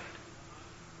 collect.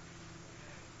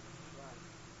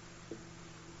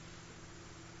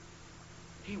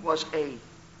 He was a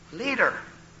leader.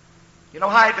 You know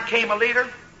how he became a leader?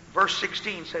 Verse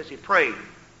 16 says he prayed.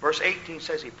 Verse 18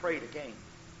 says he prayed again.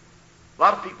 A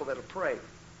lot of people that'll pray,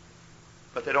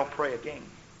 but they don't pray again.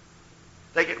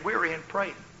 They get weary in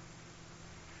praying.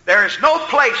 There is no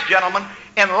place, gentlemen,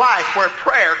 in life where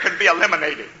prayer can be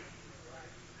eliminated.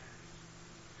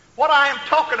 What I am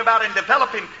talking about in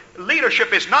developing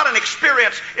leadership is not an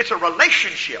experience, it's a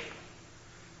relationship.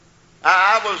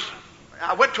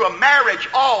 I went to a marriage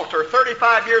altar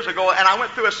 35 years ago, and I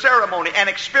went through a ceremony, an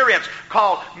experience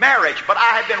called marriage. But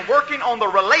I have been working on the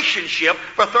relationship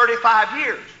for 35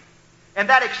 years. And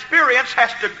that experience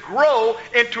has to grow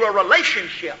into a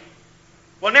relationship.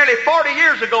 Well, nearly 40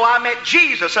 years ago, I met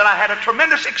Jesus, and I had a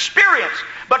tremendous experience.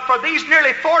 But for these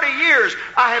nearly 40 years,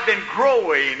 I have been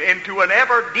growing into an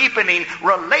ever-deepening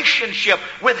relationship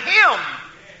with Him.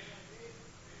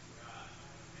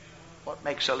 What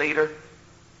makes a leader?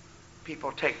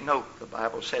 People take note, the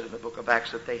Bible said in the book of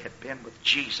Acts, that they had been with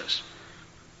Jesus.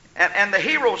 And the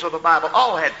heroes of the Bible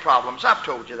all had problems. I've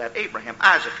told you that. Abraham,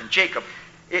 Isaac, and Jacob.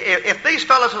 If these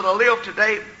fellows would have lived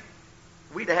today,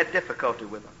 we'd have had difficulty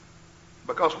with them.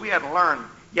 Because we haven't learned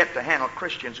yet to handle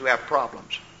Christians who have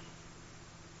problems.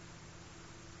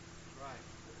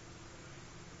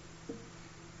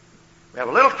 We have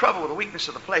a little trouble with the weakness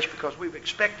of the flesh because we've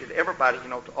expected everybody,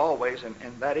 to always, and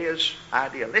that is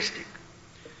idealistic.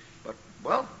 But,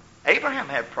 well, Abraham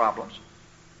had problems.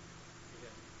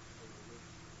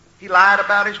 He lied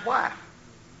about his wife.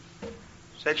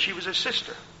 Said she was his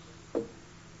sister.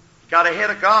 Got ahead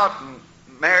of God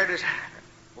and married his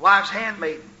wife's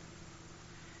handmaiden.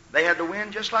 They had to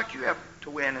win just like you have to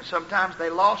win, and sometimes they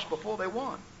lost before they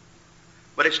won.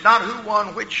 But it's not who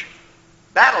won which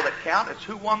battle that counts, it's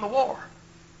who won the war.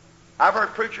 I've heard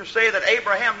preachers say that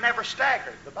Abraham never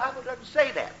staggered. The Bible doesn't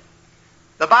say that.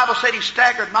 The Bible said he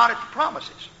staggered not at the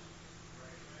promises.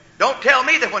 Don't tell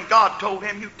me that when God told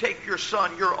him, you take your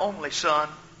son, your only son,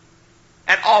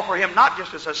 and offer him not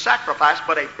just as a sacrifice,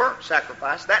 but a burnt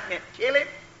sacrifice. That meant kill him,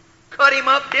 cut him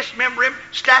up, dismember him,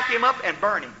 stack him up, and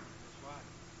burn him.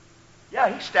 Yeah,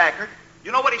 he staggered.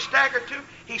 You know what he staggered to?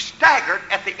 He staggered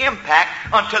at the impact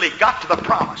until he got to the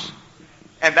promise.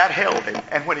 And that held him.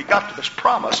 And when he got to this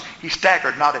promise, he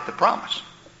staggered not at the promise.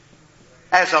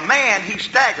 As a man, he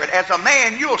staggered. As a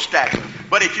man, you'll stagger.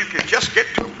 But if you can just get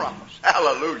to the promise.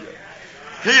 Hallelujah.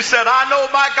 He said, I know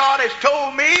my God has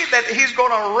told me that He's going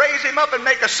to raise him up and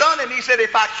make a son. And He said,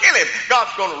 if I kill him,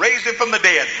 God's going to raise him from the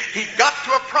dead. He got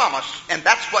to a promise, and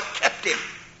that's what kept him.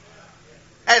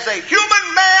 As a human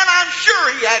man, I'm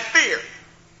sure he had fear.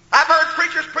 I've heard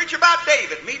preachers preach about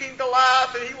David meeting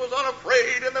Goliath, and he was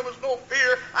unafraid, and there was no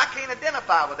fear. I can't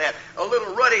identify with that. A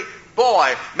little ruddy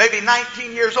boy, maybe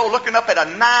 19 years old, looking up at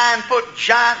a 9-foot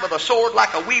giant with a sword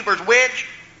like a weaver's wedge.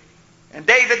 And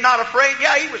David not afraid?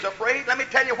 Yeah, he was afraid. Let me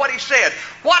tell you what he said.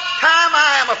 What time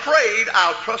I am afraid,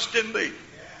 I'll trust in Thee.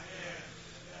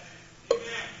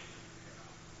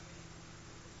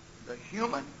 The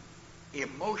human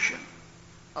emotion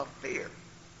of fear.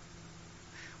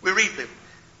 We read the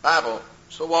Bible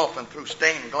so often through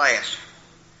stained glass,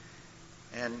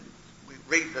 and we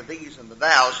read the these and the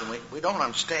thous, and we don't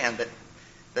understand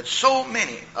that so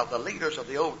many of the leaders of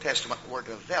the Old Testament were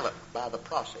developed by the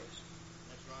process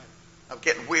of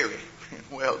getting weary and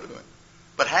well-doing,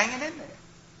 but hanging in there.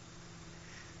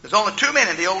 There's only 2 men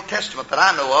in the Old Testament that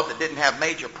I know of that didn't have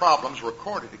major problems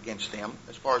recorded against them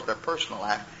as far as their personal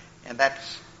life, and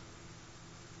that's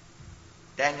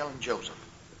Daniel and Joseph.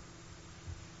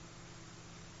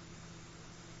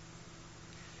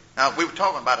 Now, we were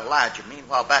talking about Elijah.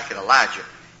 Meanwhile, back at Elijah,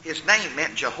 his name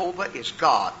meant Jehovah is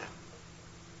God.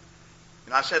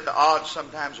 And I said the odds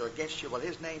sometimes are against you. Well,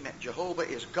 his name meant Jehovah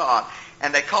is God.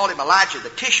 And they called him Elijah the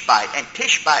Tishbite. And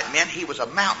Tishbite meant he was a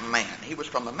mountain man. He was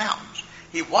from the mountains.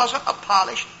 He wasn't a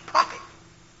polished prophet.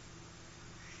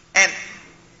 And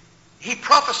he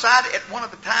prophesied at one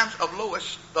of the times of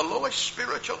the lowest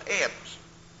spiritual ebbs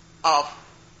of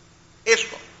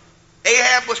Israel.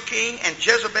 Ahab was king and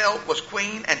Jezebel was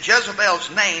queen, and Jezebel's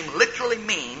name literally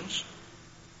means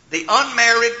the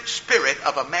unmarried spirit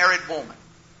of a married woman.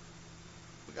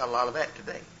 We got a lot of that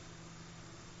today.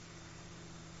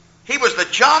 He was the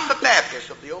John the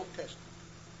Baptist of the Old Testament.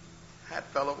 That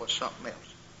fellow was something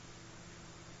else.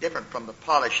 Different from the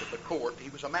polish of the court.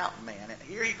 He was a mountain man. And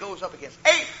here he goes up against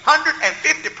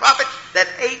 850 prophets that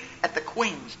ate at the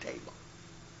queen's table.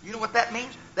 You know what that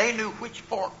means? They knew which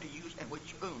fork to use and which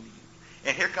spoon to use.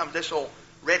 And here comes this old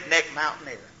redneck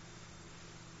mountaineer.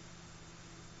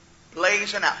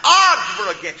 Blazing out. Odds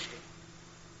were against him.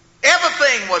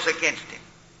 Everything was against him.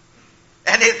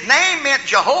 And his name meant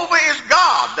Jehovah is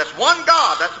God. That's one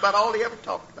God. That's about all he ever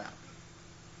talked about.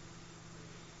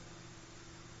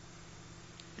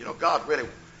 You know, God really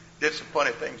did some funny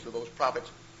things to those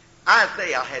prophets.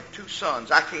 Isaiah had two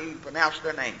sons. I can't even pronounce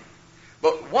their name.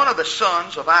 But one of the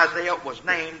sons of Isaiah was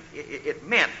named, it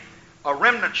meant, a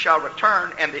remnant shall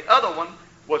return, and the other one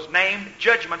was named,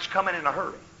 judgment's coming in a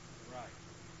hurry. Right.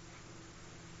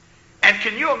 And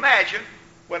can you imagine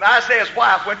when Isaiah's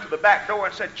wife went to the back door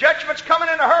and said, judgment's coming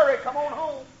in a hurry, come on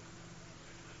home.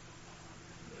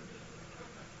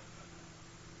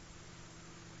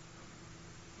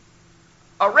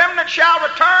 A remnant shall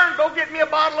return, go get me a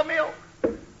bottle of milk.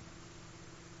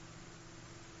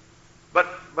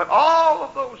 But all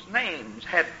of those names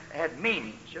had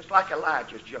meanings, just like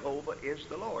Elijah's. Jehovah is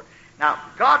the Lord. Now,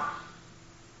 God,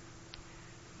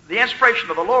 the inspiration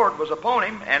of the Lord was upon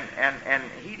him, and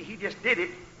he just did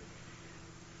it.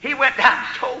 He went down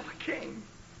and told the king.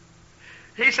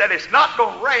 He said, it's not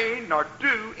going to rain nor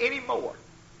dew anymore.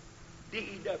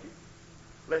 D-E-W.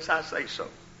 Unless I say so.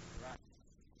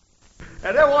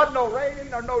 And there wasn't no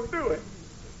raining nor no dewing.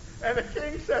 And the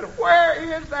king said,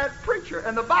 where is that preacher?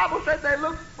 And the Bible said they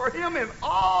looked for him in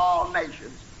all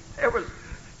nations. There was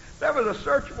a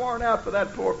search warrant out for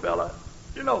that poor fella.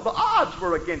 You know, the odds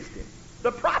were against him.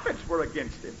 The prophets were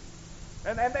against him.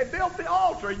 And they built the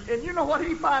altar. And you know what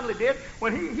he finally did?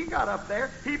 When he got up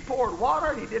there, he poured water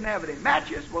and he didn't have any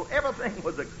matches. Well, everything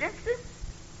was against him.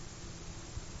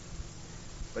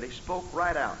 But he spoke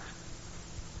right out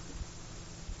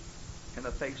in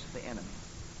the face of the enemy.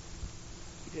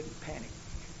 He didn't panic.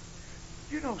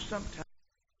 You know, sometimes,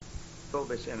 throw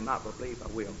this in and not believe I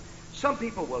will, some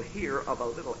people will hear of a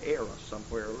little error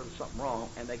somewhere, a little something wrong,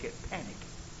 and they get panicked.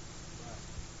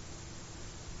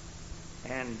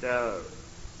 And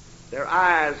their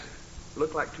eyes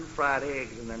look like two fried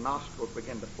eggs, and their nostrils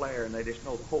begin to flare, and they just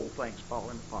know the whole thing's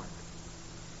falling apart.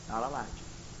 Not Elijah.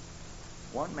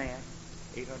 One man,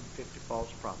 850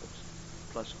 false prophets,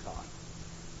 plus God.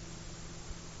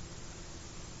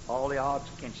 All the odds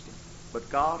against him. But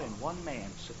God and one man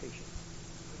sufficient.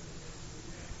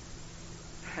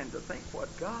 And to think what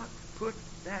God put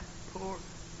that poor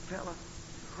fella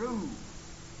through.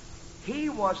 He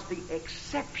was the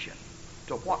exception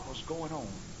to what was going on.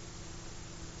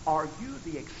 Are you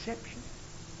the exception?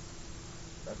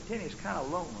 Brother Tenney, it's kind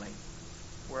of lonely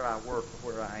where I work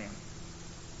or where I am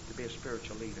to be a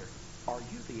spiritual leader. Are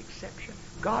you the exception?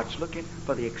 God's looking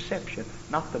for the exception,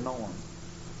 not the norm.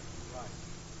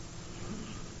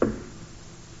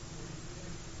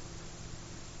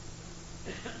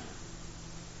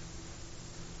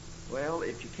 Well,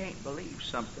 if you can't believe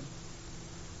something,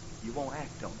 you won't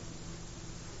act on it.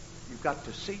 You've got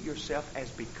to see yourself as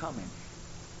becoming.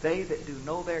 They that do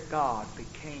know their God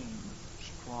became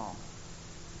strong.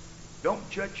 Don't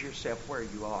judge yourself where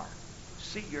you are.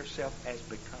 See yourself as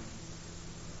becoming.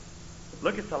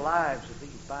 Look at the lives of these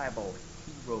Bible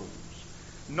heroes.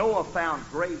 Noah found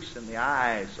grace in the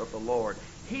eyes of the Lord.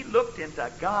 He looked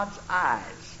into God's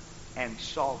eyes and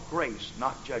saw grace,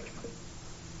 not judgment.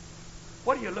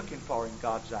 What are you looking for in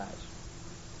God's eyes?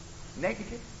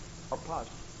 Negative or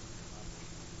positive?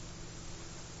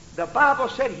 The Bible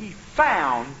said he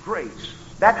found grace.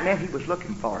 That meant he was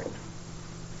looking for it.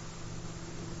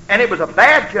 And it was a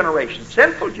bad generation,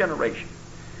 sinful generation.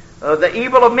 The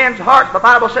evil of men's heart, the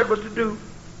Bible said, was to do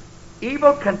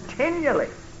evil continually.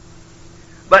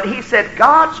 But he said,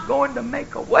 God's going to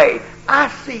make a way. I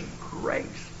see grace.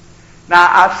 Now,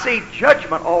 I see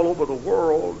judgment all over the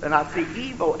world, and I see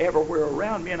evil everywhere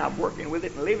around me, and I'm working with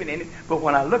it and living in it. But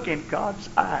when I look in God's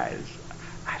eyes,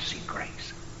 I see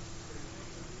grace.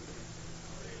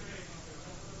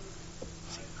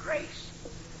 See grace.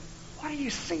 What do you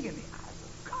see in the eyes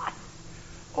of God?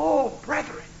 Oh,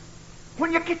 brethren,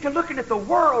 when you get to looking at the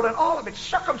world and all of its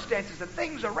circumstances and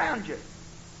things around you,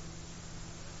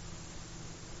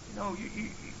 you know,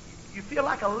 you feel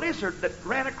like a lizard that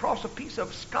ran across a piece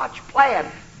of Scotch plaid,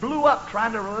 blew up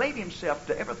trying to relate himself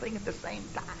to everything at the same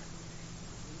time.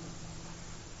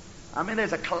 I mean,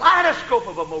 there's a kaleidoscope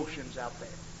of emotions out there.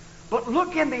 But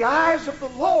look in the eyes of the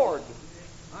Lord.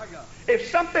 If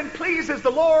something pleases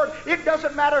the Lord, it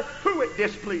doesn't matter who it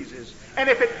displeases. And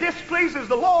if it displeases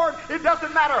the Lord, it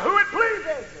doesn't matter who it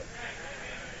pleases.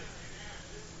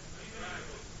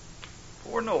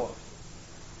 Poor Noah.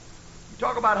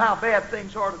 Talk about how bad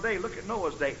things are today. Look at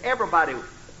Noah's day. Everybody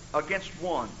against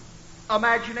one.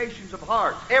 Imaginations of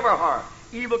hearts. Every heart.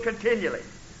 Evil continually.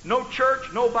 No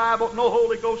church, no Bible, no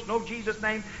Holy Ghost, no Jesus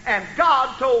name. And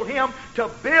God told him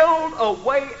to build a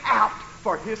way out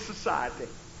for his society.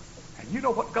 And you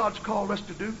know what God's called us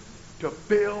to do? To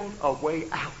build a way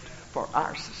out for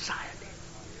our society.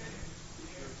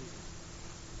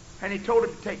 And he told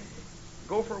him to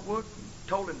go for wood.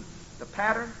 Told him the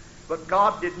pattern. But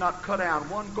God did not cut down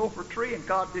one gopher tree, and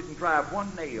God didn't drive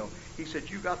one nail. He said,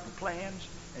 you got the plans,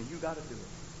 and you got to do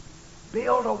it.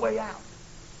 Build a way out.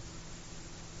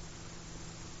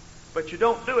 But you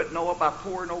don't do it, Noah, by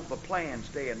poring over the plans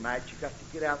day and night. You got to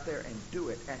get out there and do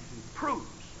it. And he proves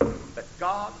that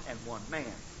God and one man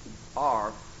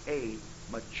are a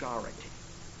majority.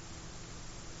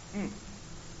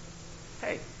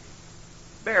 Hey,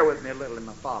 bear with me a little in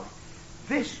my folly.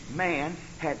 This man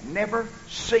had never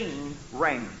seen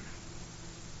rain.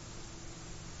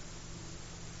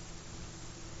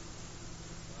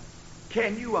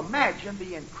 Can you imagine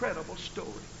the incredible story?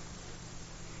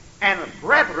 And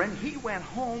brethren, he went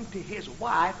home to his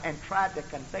wife and tried to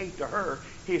convey to her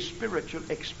his spiritual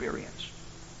experience.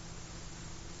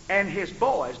 And his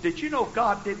boys, did you know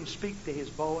God didn't speak to his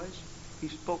boys? He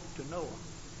spoke to Noah.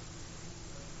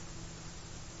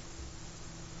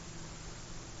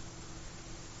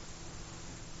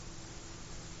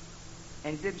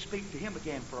 And he didn't speak to him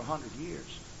again for 100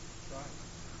 years. Right.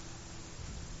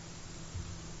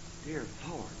 Dear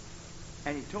Lord.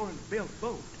 And he told him to build a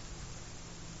boat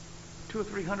 200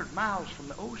 or 300 miles from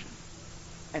the ocean.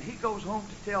 And he goes home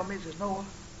to tell Mrs. Noah.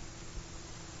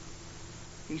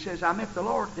 He says, I met the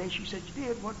Lord today. She said, you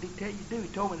did? What did he tell you to do? He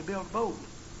told me to build a boat.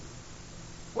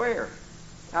 Where?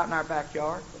 Out in our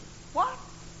backyard. What?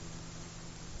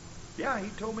 Yeah, he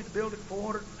told me to build it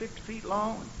 450 feet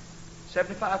long and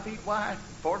 75 feet wide and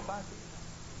 45 feet.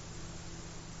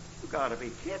 You got to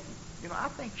be kidding. You know, I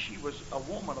think she was a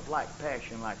woman of like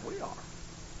passion like we are.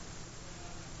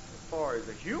 As far as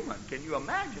a human, can you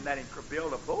imagine that he could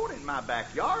build a boat in my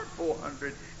backyard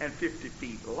 450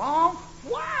 feet long?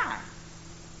 Why?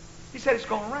 He said, it's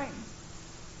going to rain.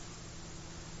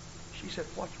 She said,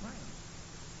 what's rain?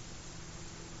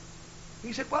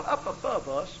 He said, well, up above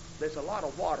us, there's a lot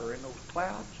of water in those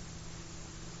clouds.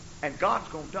 And God's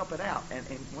going to dump it out. And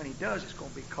when he does, it's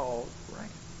going to be called rain.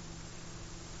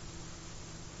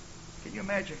 Can you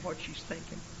imagine what she's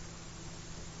thinking?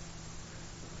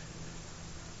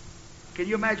 Can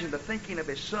you imagine the thinking of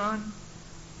his son?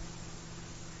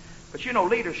 But you know,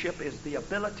 leadership is the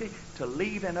ability to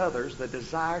leave in others the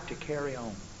desire to carry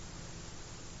on.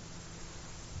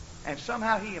 And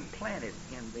somehow he implanted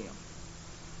in them.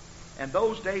 And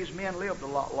those days men lived a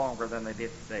lot longer than they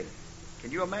did today.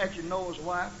 Can you imagine Noah's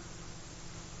wife?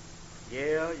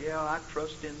 Yeah, I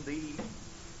trust in thee.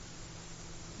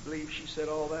 I believe she said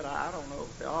all that. I don't know.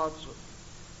 The odds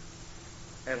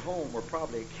at home were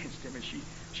probably against him. And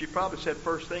she probably said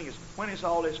first thing is, when is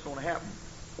all this going to happen?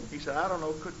 He said, I don't know.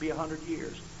 It could be 100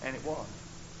 years. And it was.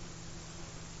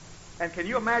 And can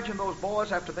you imagine those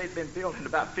boys after they'd been building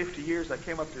about 50 years, they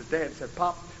came up to his dad and said,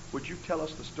 Pop, would you tell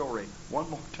us the story one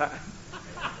more time?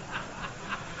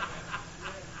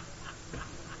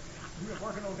 We've been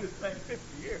working on this thing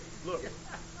 50 years. Look.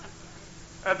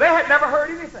 They had never heard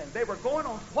anything. They were going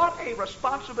on. What a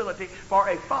responsibility for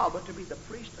a father to be the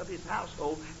priest of his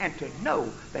household and to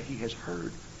know that he has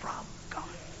heard from God.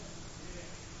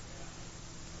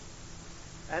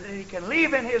 And that he can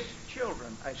leave in his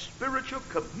children a spiritual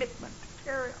commitment to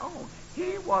carry on.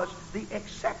 He was the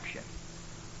exception.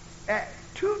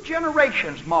 2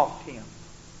 generations mocked him.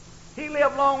 He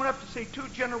lived long enough to see 2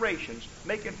 generations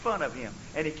making fun of him.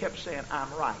 And he kept saying,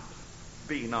 I'm right.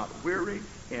 Be not weary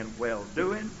in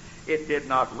well-doing. It did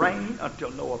not rain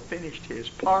until Noah finished his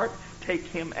part. Take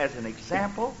him as an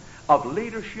example of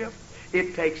leadership.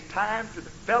 It takes time to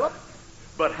develop,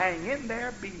 but hang in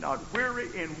there. Be not weary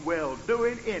in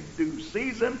well-doing. In due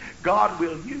season, God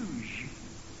will use you.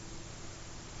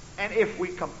 And if we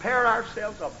compare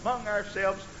ourselves among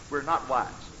ourselves, we're not wise.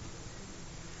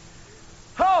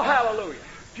 Oh, hallelujah.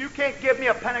 If you can't give me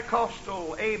a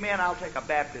Pentecostal amen, I'll take a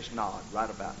Baptist nod right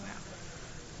about now.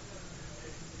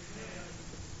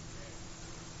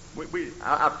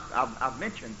 I've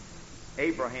mentioned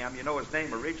Abraham. You know, his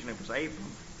name originally was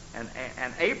Abram.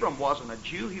 And Abram wasn't a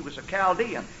Jew. He was a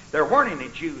Chaldean. There weren't any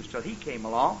Jews till he came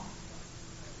along.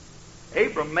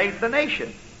 Abram made the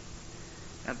nation.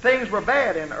 And things were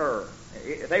bad in Ur.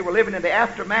 They were living in the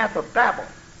aftermath of Babel.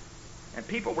 And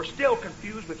people were still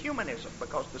confused with humanism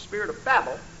because the spirit of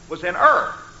Babel was in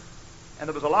Ur. And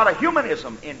there was a lot of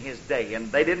humanism in his day.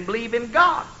 And they didn't believe in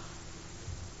God.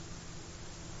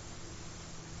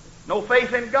 No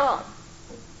faith in God.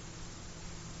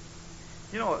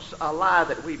 You know, a lie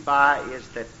that we buy is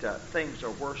that things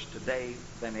are worse today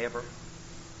than ever.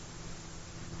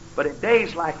 But in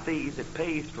days like these, it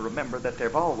pays to remember that there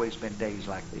have always been days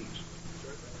like these.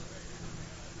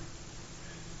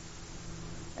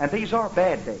 And these are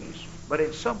bad days, but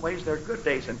in some ways they're good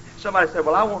days. And somebody said,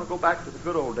 well, I want to go back to the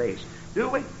good old days. Do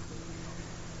we?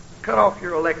 Cut off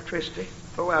your electricity.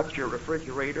 throw out your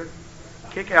refrigerator,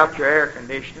 kick out your air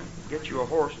conditioner, get you a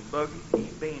horse and buggy,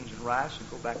 eat beans and rice, and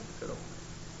go back to the good old.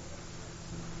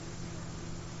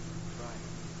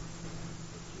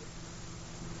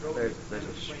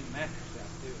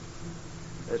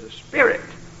 There's a spirit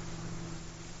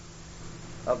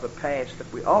of the past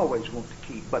that we always want to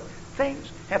keep. But things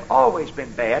have always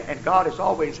been bad, and God has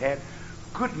always had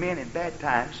good men in bad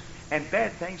times, and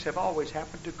bad things have always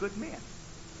happened to good men.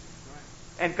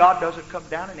 And God doesn't come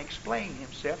down and explain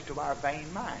himself to our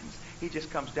vain minds. He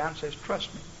just comes down and says, trust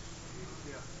me.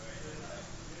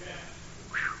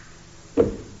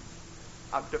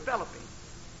 I'm developing.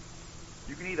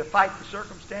 You can either fight the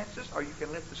circumstances or you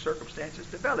can let the circumstances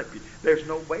develop you. There's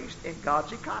no waste in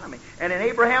God's economy. And in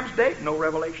Abraham's day, no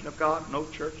revelation of God, no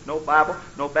church, no Bible,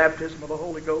 no baptism of the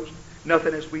Holy Ghost,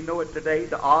 nothing as we know it today.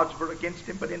 The odds were against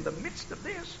him. But in the midst of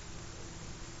this,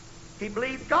 he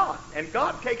believed God. And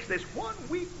God takes this one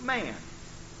weak man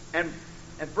and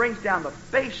brings down the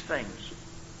base things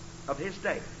of his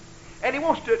day. And he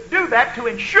wants to do that to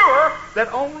ensure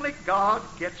that only God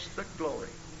gets the glory.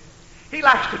 He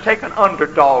likes to take an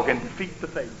underdog and defeat the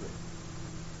favorite.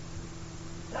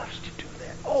 Loves to do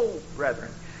that. Oh, brethren,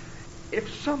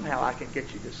 if somehow I can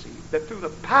get you to see that through the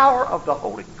power of the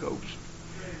Holy Ghost,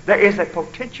 there is a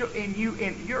potential in you,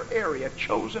 in your area,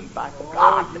 chosen by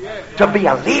God to be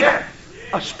a leader,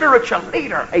 a spiritual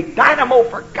leader, a dynamo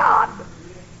for God.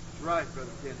 Right,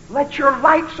 Brother Kenny. Let your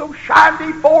light so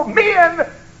shine before men.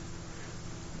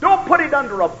 Don't put it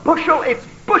under a bushel. It's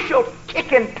bushel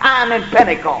kicking time in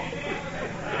Pentecost.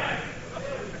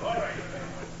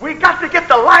 We've got to get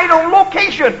the light on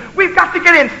location. We've got to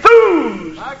get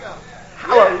enthused.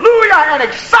 Hallelujah, and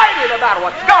excited about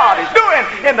what God is doing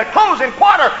in the closing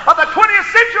quarter of the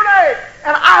 20th century.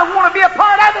 And I want to be a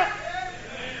part of it.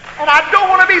 And I don't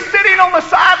want to be sitting on the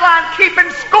sideline keeping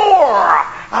score.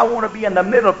 I want to be in the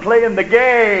middle playing the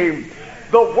game.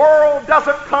 The world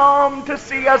doesn't come to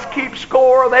see us keep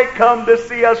score. They come to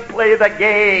see us play the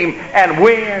game and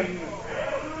win.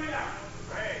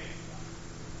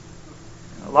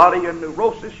 A lot of your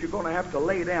neurosis, you're going to have to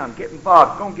lay down, get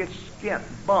involved, going to get skint,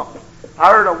 bumped.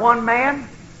 I heard of one man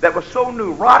that was so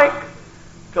neurotic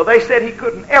till they said he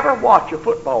couldn't ever watch a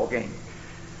football game.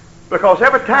 Because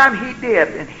every time he did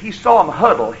and he saw them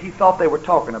huddle, he thought they were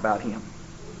talking about him.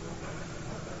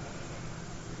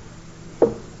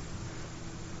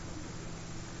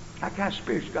 That kind of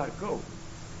spirit's got to go.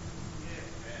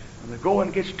 When the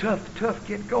going gets tough, the tough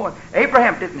get going.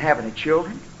 Abraham didn't have any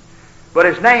children, but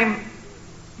his name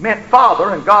meant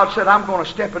father, and God said, I'm going to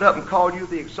step it up and call you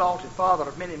the exalted father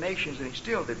of many nations, and he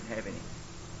still didn't have any.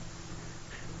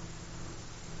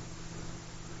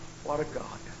 What a God.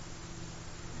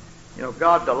 You know,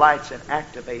 God delights in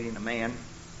activating a man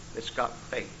that's got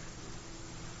faith.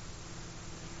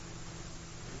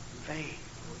 Faith.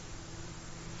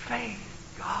 Faith.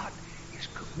 God is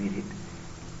committed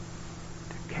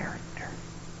to character.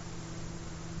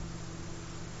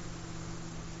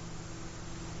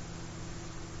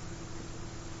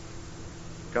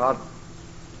 God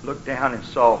looked down and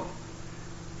saw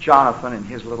Jonathan and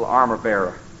his little armor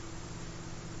bearer.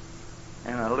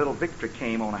 And a little victory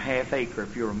came on a half acre,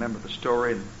 if you remember the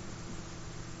story in the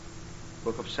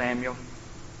book of Samuel.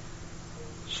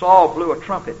 Saul blew a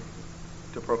trumpet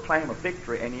to proclaim a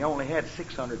victory, and he only had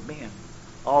 600 men.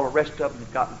 All the rest of them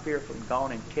had gotten fearful and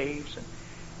gone in caves,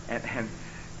 and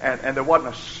there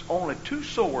wasn't only 2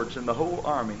 swords in the whole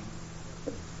army.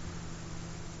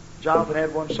 Jonathan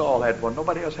had one, Saul had one.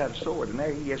 Nobody else had a sword. And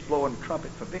there he is blowing the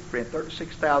trumpet for victory, and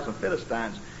 36,000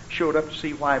 Philistines showed up to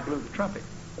see why he blew the trumpet.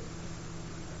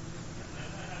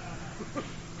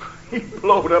 He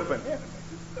blowed up an enemy.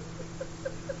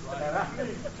 And I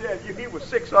tell you, he was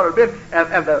 600 men,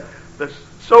 and the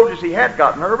soldiers he had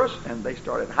got nervous, and they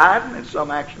started hiding, and some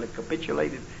actually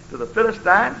capitulated to the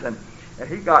Philistines, and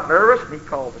he got nervous, and he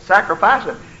called the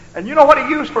sacrifice. And you know what he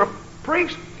used for a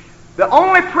priest? The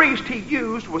only priest he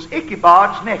used was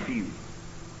Ichabod's nephew.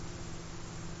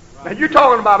 Now you're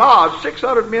talking about odds,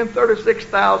 600 men,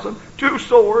 36,000, 2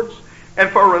 swords, and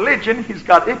for religion he's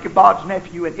got Ichabod's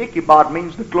nephew, and Ichabod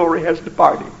means the glory has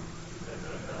departed.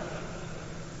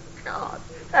 God,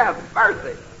 have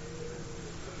mercy.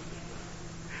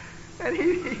 And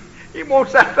he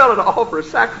wants that fellow to offer a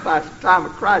sacrifice at the time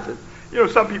of crisis. You know,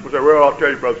 some people say, well, I'll tell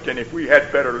you, Brother Kenny, if we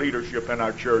had better leadership in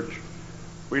our church,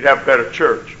 we'd have a better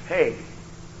church. Hey,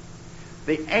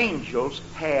 the angels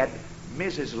had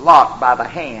Mrs. Lot by the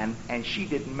hand, and she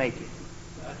didn't make it.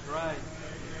 That's right.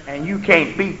 And you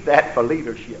can't beat that for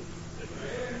leadership.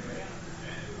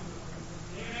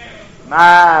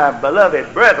 My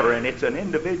beloved brethren, it's an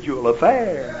individual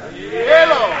affair.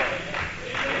 Hello.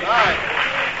 Right.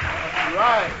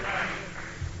 right.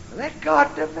 Let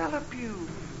God develop you.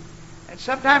 And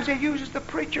sometimes He uses the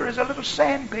preacher as a little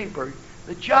sandpaper.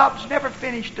 The job's never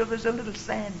finished till there's a little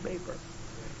sandpaper.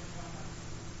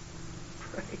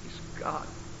 Praise God.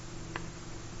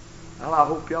 Well, I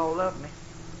hope y'all love me.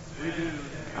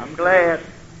 I'm glad.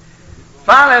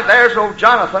 Finally, there's old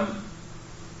Jonathan.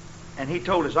 And he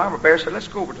told his armor bearer, said, let's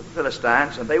go over to the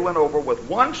Philistines. And they went over with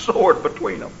one sword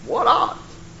between them. What odds?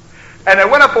 And they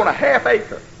went up on a half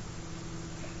acre.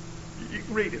 You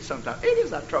can read it sometime. It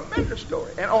is a tremendous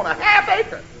story. And on a half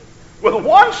acre, with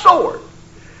one sword,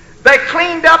 they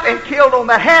cleaned up and killed on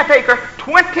that half acre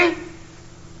 20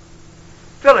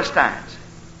 Philistines.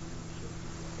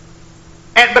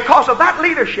 And because of that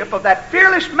leadership of that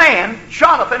fearless man,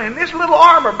 Jonathan, and this little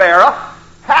armor bearer,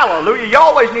 hallelujah, you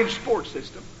always need a support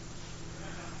system.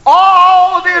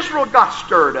 All of Israel got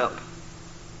stirred up.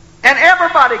 And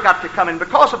everybody got to come in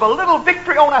because of a little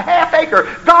victory on a half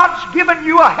acre. God's given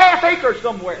you a half acre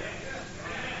somewhere.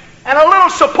 And a little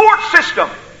support system.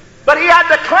 But he had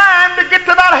to climb to get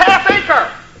to that half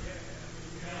acre.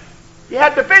 He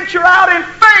had to venture out in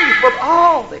faith with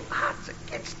all the odds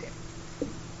against him.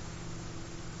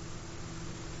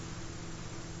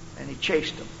 And he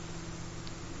chased them.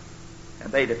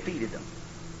 And they defeated them.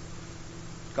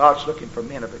 God's looking for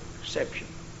men of exception.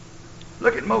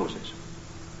 Look at Moses.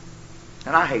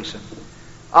 And I hasten.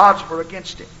 Odds were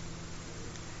against him.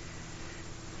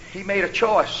 He made a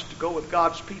choice to go with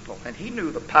God's people. And he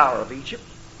knew the power of Egypt.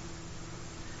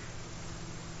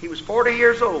 He was 40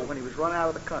 years old when he was run out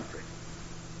of the country.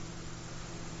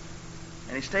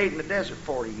 And he stayed in the desert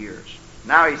 40 years.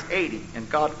 Now he's 80, and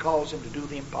God calls him to do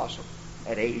the impossible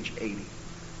at age 80.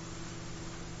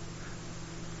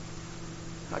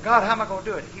 Now, God, how am I going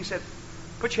to do it? He said,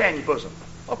 put your hand in your bosom.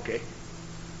 Okay.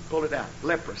 Pull it out.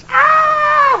 Leprous.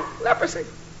 Ow! Leprosy.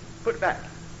 Put it back.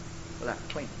 Pull it out.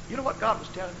 Clean. You know what God was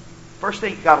telling me? First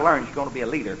thing you've got to learn if you're going to be a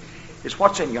leader is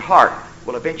what's in your heart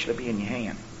will eventually be in your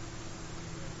hand.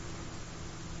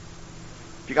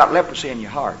 If you got leprosy in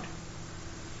your heart,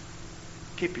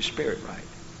 keep your spirit right.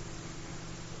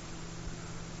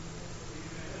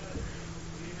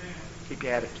 Keep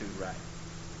your attitude right.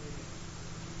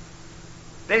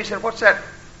 Then he said, what's that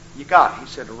you got? He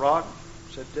said, a rod.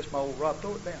 He said, just my old rod.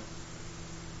 Throw it down.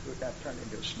 Threw it down, turned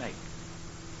into a snake.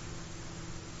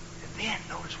 And then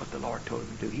notice what the Lord told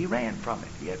him to do. He ran from it.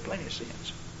 He had plenty of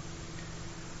sense.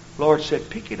 The Lord said,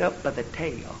 pick it up by the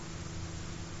tail.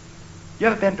 You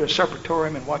ever been to a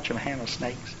serpentarium and watch them handle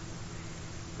snakes?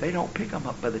 They don't pick them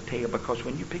up by the tail, because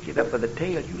when you pick it up by the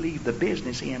tail, you leave the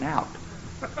business in out.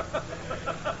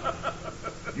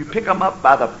 You pick them up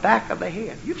by the back of the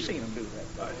head. You've seen them do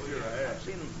that. I've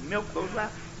seen them milk those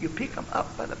out. You pick them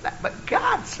up by the back. But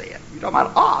God said, you're talking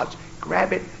about odds,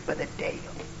 grab it by the tail.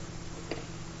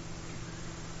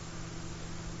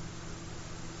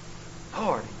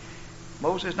 Lord,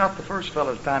 Moses is not the first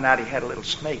fellow to find out he had a little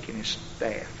snake in his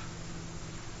staff.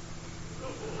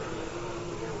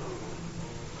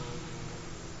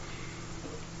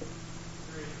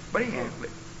 But he handled it.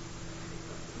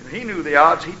 He knew the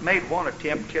odds. He'd made one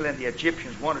attempt killing the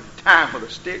Egyptians one at a time with a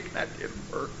stick, and that didn't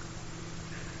work.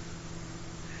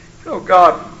 You know,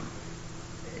 God,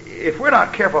 if we're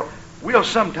not careful, we'll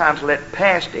sometimes let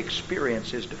past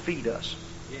experiences defeat us.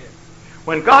 Yeah.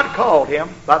 When God called him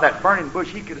by that burning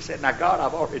bush, he could have said, now God,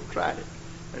 I've already tried it.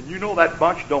 And you know that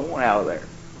bunch don't want out of there.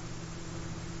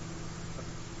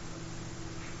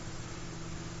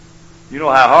 You know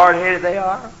how hard-headed they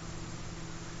are?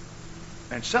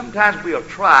 And sometimes we'll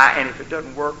try, and if it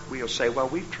doesn't work, we'll say, well,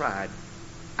 we've tried.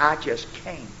 I just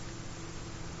can't.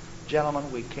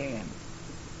 Gentlemen, we can.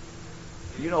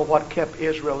 You know what kept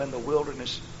Israel in the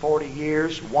wilderness 40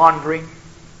 years, wandering?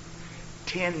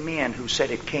 10 men who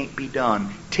said it can't be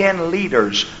done. 10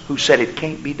 leaders who said it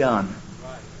can't be done.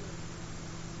 Right.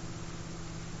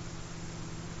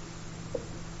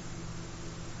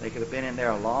 They could have been in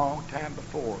there a long time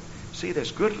before. See,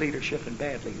 there's good leadership and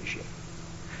bad leadership.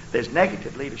 There's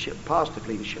negative leadership and positive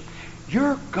leadership.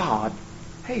 Your God,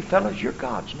 hey fellas, your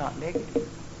God's not negative.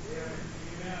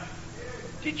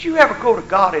 Did you ever go to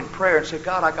God in prayer and say,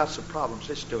 God, I got some problems?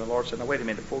 Listen to me. The Lord said, now wait a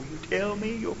minute. Before you tell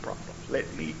me your problems,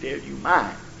 let me tell you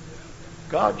mine.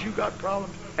 God, you got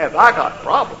problems? Have I got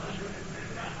problems?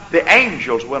 The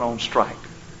angels went on strike.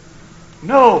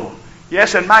 No.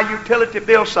 Yes, and my utility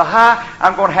bill's so high,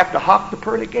 I'm going to have to hawk the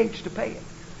pearly gates to pay it.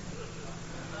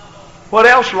 What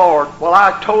else, Lord? Well,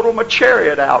 I totaled my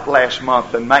chariot out last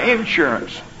month and my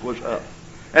insurance was up.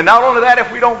 And not only that,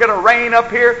 if we don't get a rain up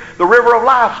here, the river of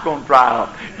life's going to dry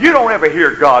up. You don't ever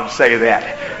hear God say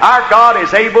that. Our God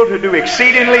is able to do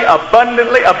exceedingly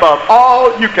abundantly above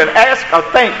all you can ask or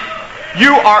think.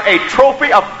 You are a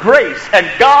trophy of grace, and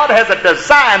God has a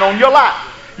design on your life.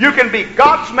 You can be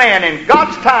God's man in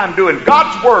God's time, doing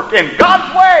God's work in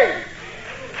God's way.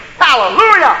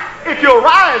 Hallelujah! If you'll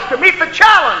rise to meet the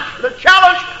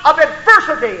challenge of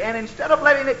adversity, and instead of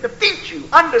letting it defeat you,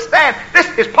 understand this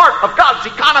is part of God's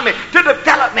economy to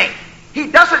develop me. He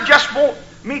doesn't just want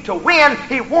me to win,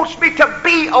 He wants me to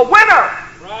be a winner.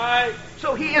 Right.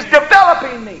 So He is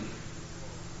developing me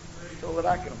so that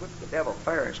I can whip the devil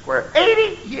fair and square.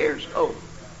 80 years old,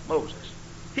 Moses.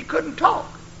 He couldn't talk.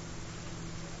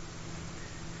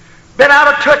 Been out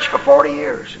of touch for 40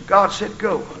 years, and God said,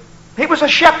 go. He was a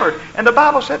shepherd, and the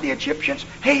Bible said the Egyptians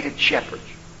hated shepherds.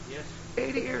 Yes.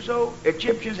 80 years old,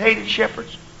 Egyptians hated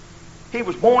shepherds. He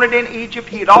was born in Egypt.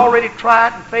 He had already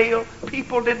tried and failed.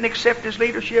 People didn't accept his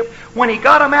leadership. When he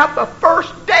got them out, the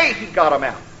first day he got them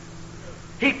out,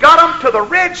 he got them to the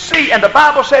Red Sea, and the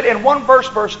Bible said in one verse,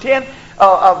 verse 10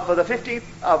 of the 15th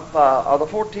of the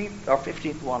 14th or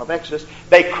 15th one of Exodus,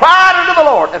 they cried unto the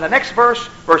Lord. And the next verse,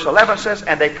 verse 11 says,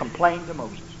 and they complained to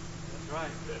Moses. That's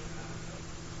right.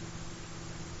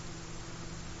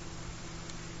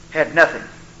 Had nothing.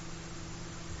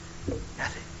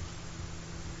 Nothing.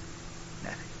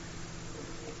 Nothing.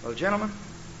 Well, gentlemen,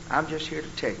 I'm just here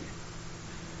to tell you,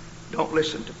 don't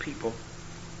listen to people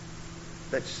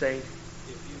that say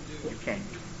If you do, you can't.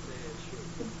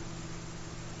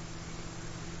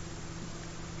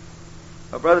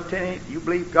 Well, Brother Tenney, you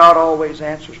believe God always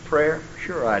answers prayer?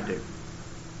 Sure I do.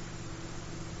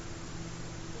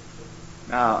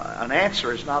 Now, an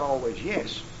answer is not always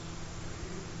yes.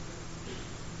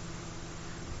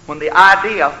 When the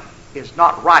idea is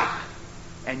not right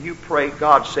and you pray,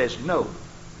 God says no.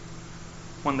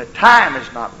 When the time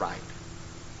is not right,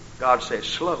 God says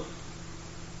slow.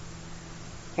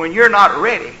 When you're not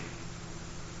ready,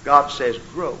 God says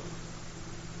grow.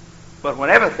 But when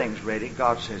everything's ready,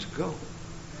 God says go.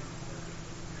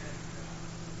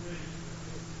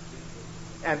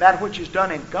 And that which is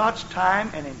done in God's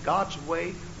time and in God's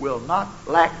way will not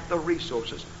lack the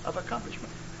resources of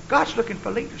accomplishment. God's looking for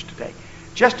leaders today.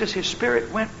 Just as His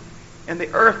Spirit went in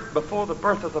the earth before the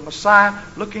birth of the Messiah,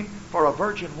 looking for a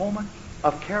virgin woman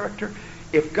of character,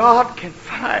 if God can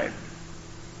find...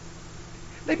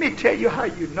 Let me tell you how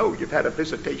you know you've had a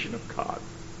visitation of God.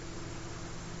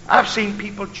 I've seen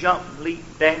people jump, leap,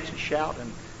 dance, and shout,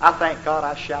 and I thank God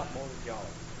I shout more than y'all.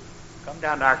 Come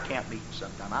down to our camp meeting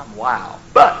sometime. I'm wild.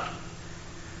 But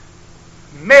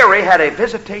Mary had a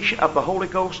visitation of the Holy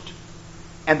Ghost,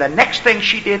 and the next thing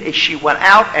she did is she went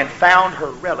out and found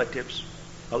her relatives,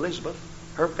 Elizabeth,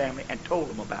 her family, and told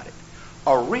them about it.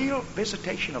 A real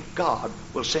visitation of God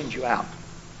will send you out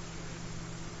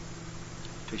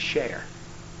to share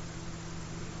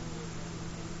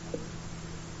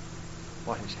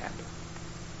what has happened.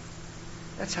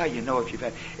 That's how you know if you've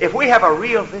had... If we have a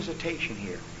real visitation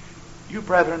here, you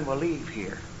brethren will leave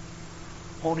here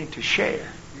wanting to share.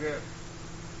 Yeah.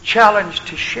 Challenged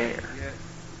to share. Yeah.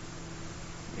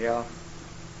 Yeah.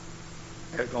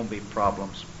 There's going to be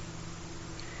problems.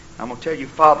 I'm going to tell you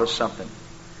fathers something.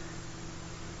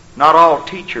 Not all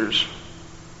teachers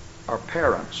are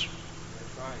parents,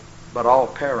 That's right. but all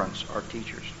parents are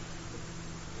teachers.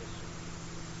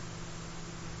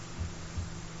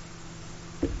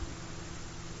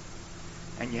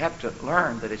 And you have to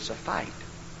learn that it's a fight.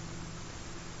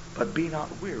 But be not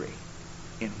weary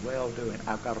in well-doing.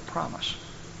 I've got a promise.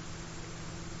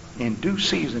 In due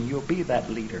season, you'll be that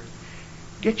leader.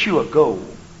 Get you a goal.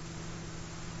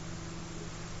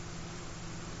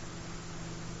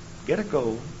 Get a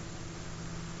goal.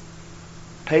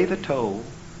 Pay the toll.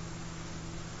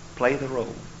 Play the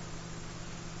role.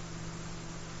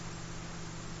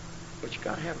 But you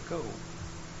got to have a goal.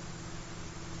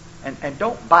 And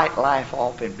don't bite life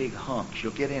off in big hunks.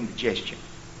 You'll get indigestion.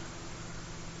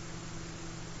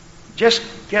 Just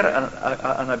get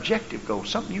an objective goal,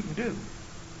 something you can do.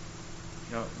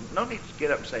 You know, no need to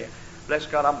get up and say, bless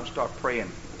God, I'm going to start praying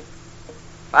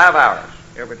 5 hours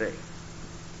every day.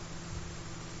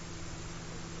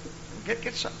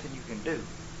 Get something you can do.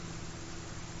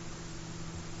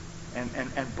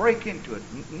 And break into it.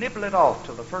 Nibble it off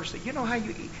till the first thing. You know how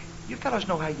you eat? You fellas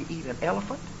know how you eat an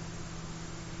elephant?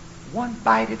 One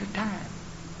bite at a time.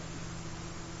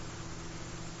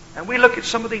 And we look at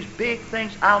some of these big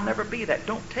things. I'll never be that.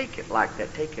 Don't take it like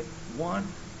that. Take it one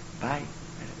bite at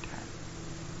a time.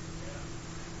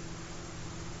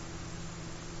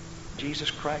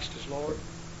 Jesus Christ is Lord.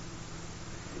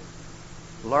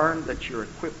 Learn that you're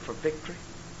equipped for victory.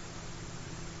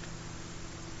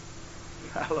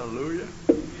 Hallelujah.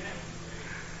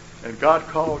 And God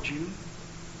called you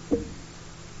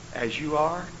as you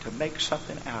are to make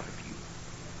something out of you.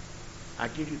 I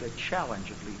give you the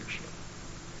challenge of leadership.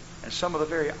 And some of the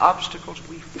very obstacles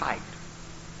we fight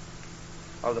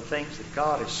are the things that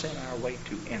God has sent our way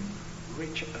to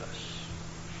enrich us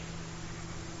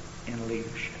in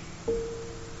leadership.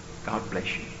 God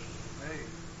bless you.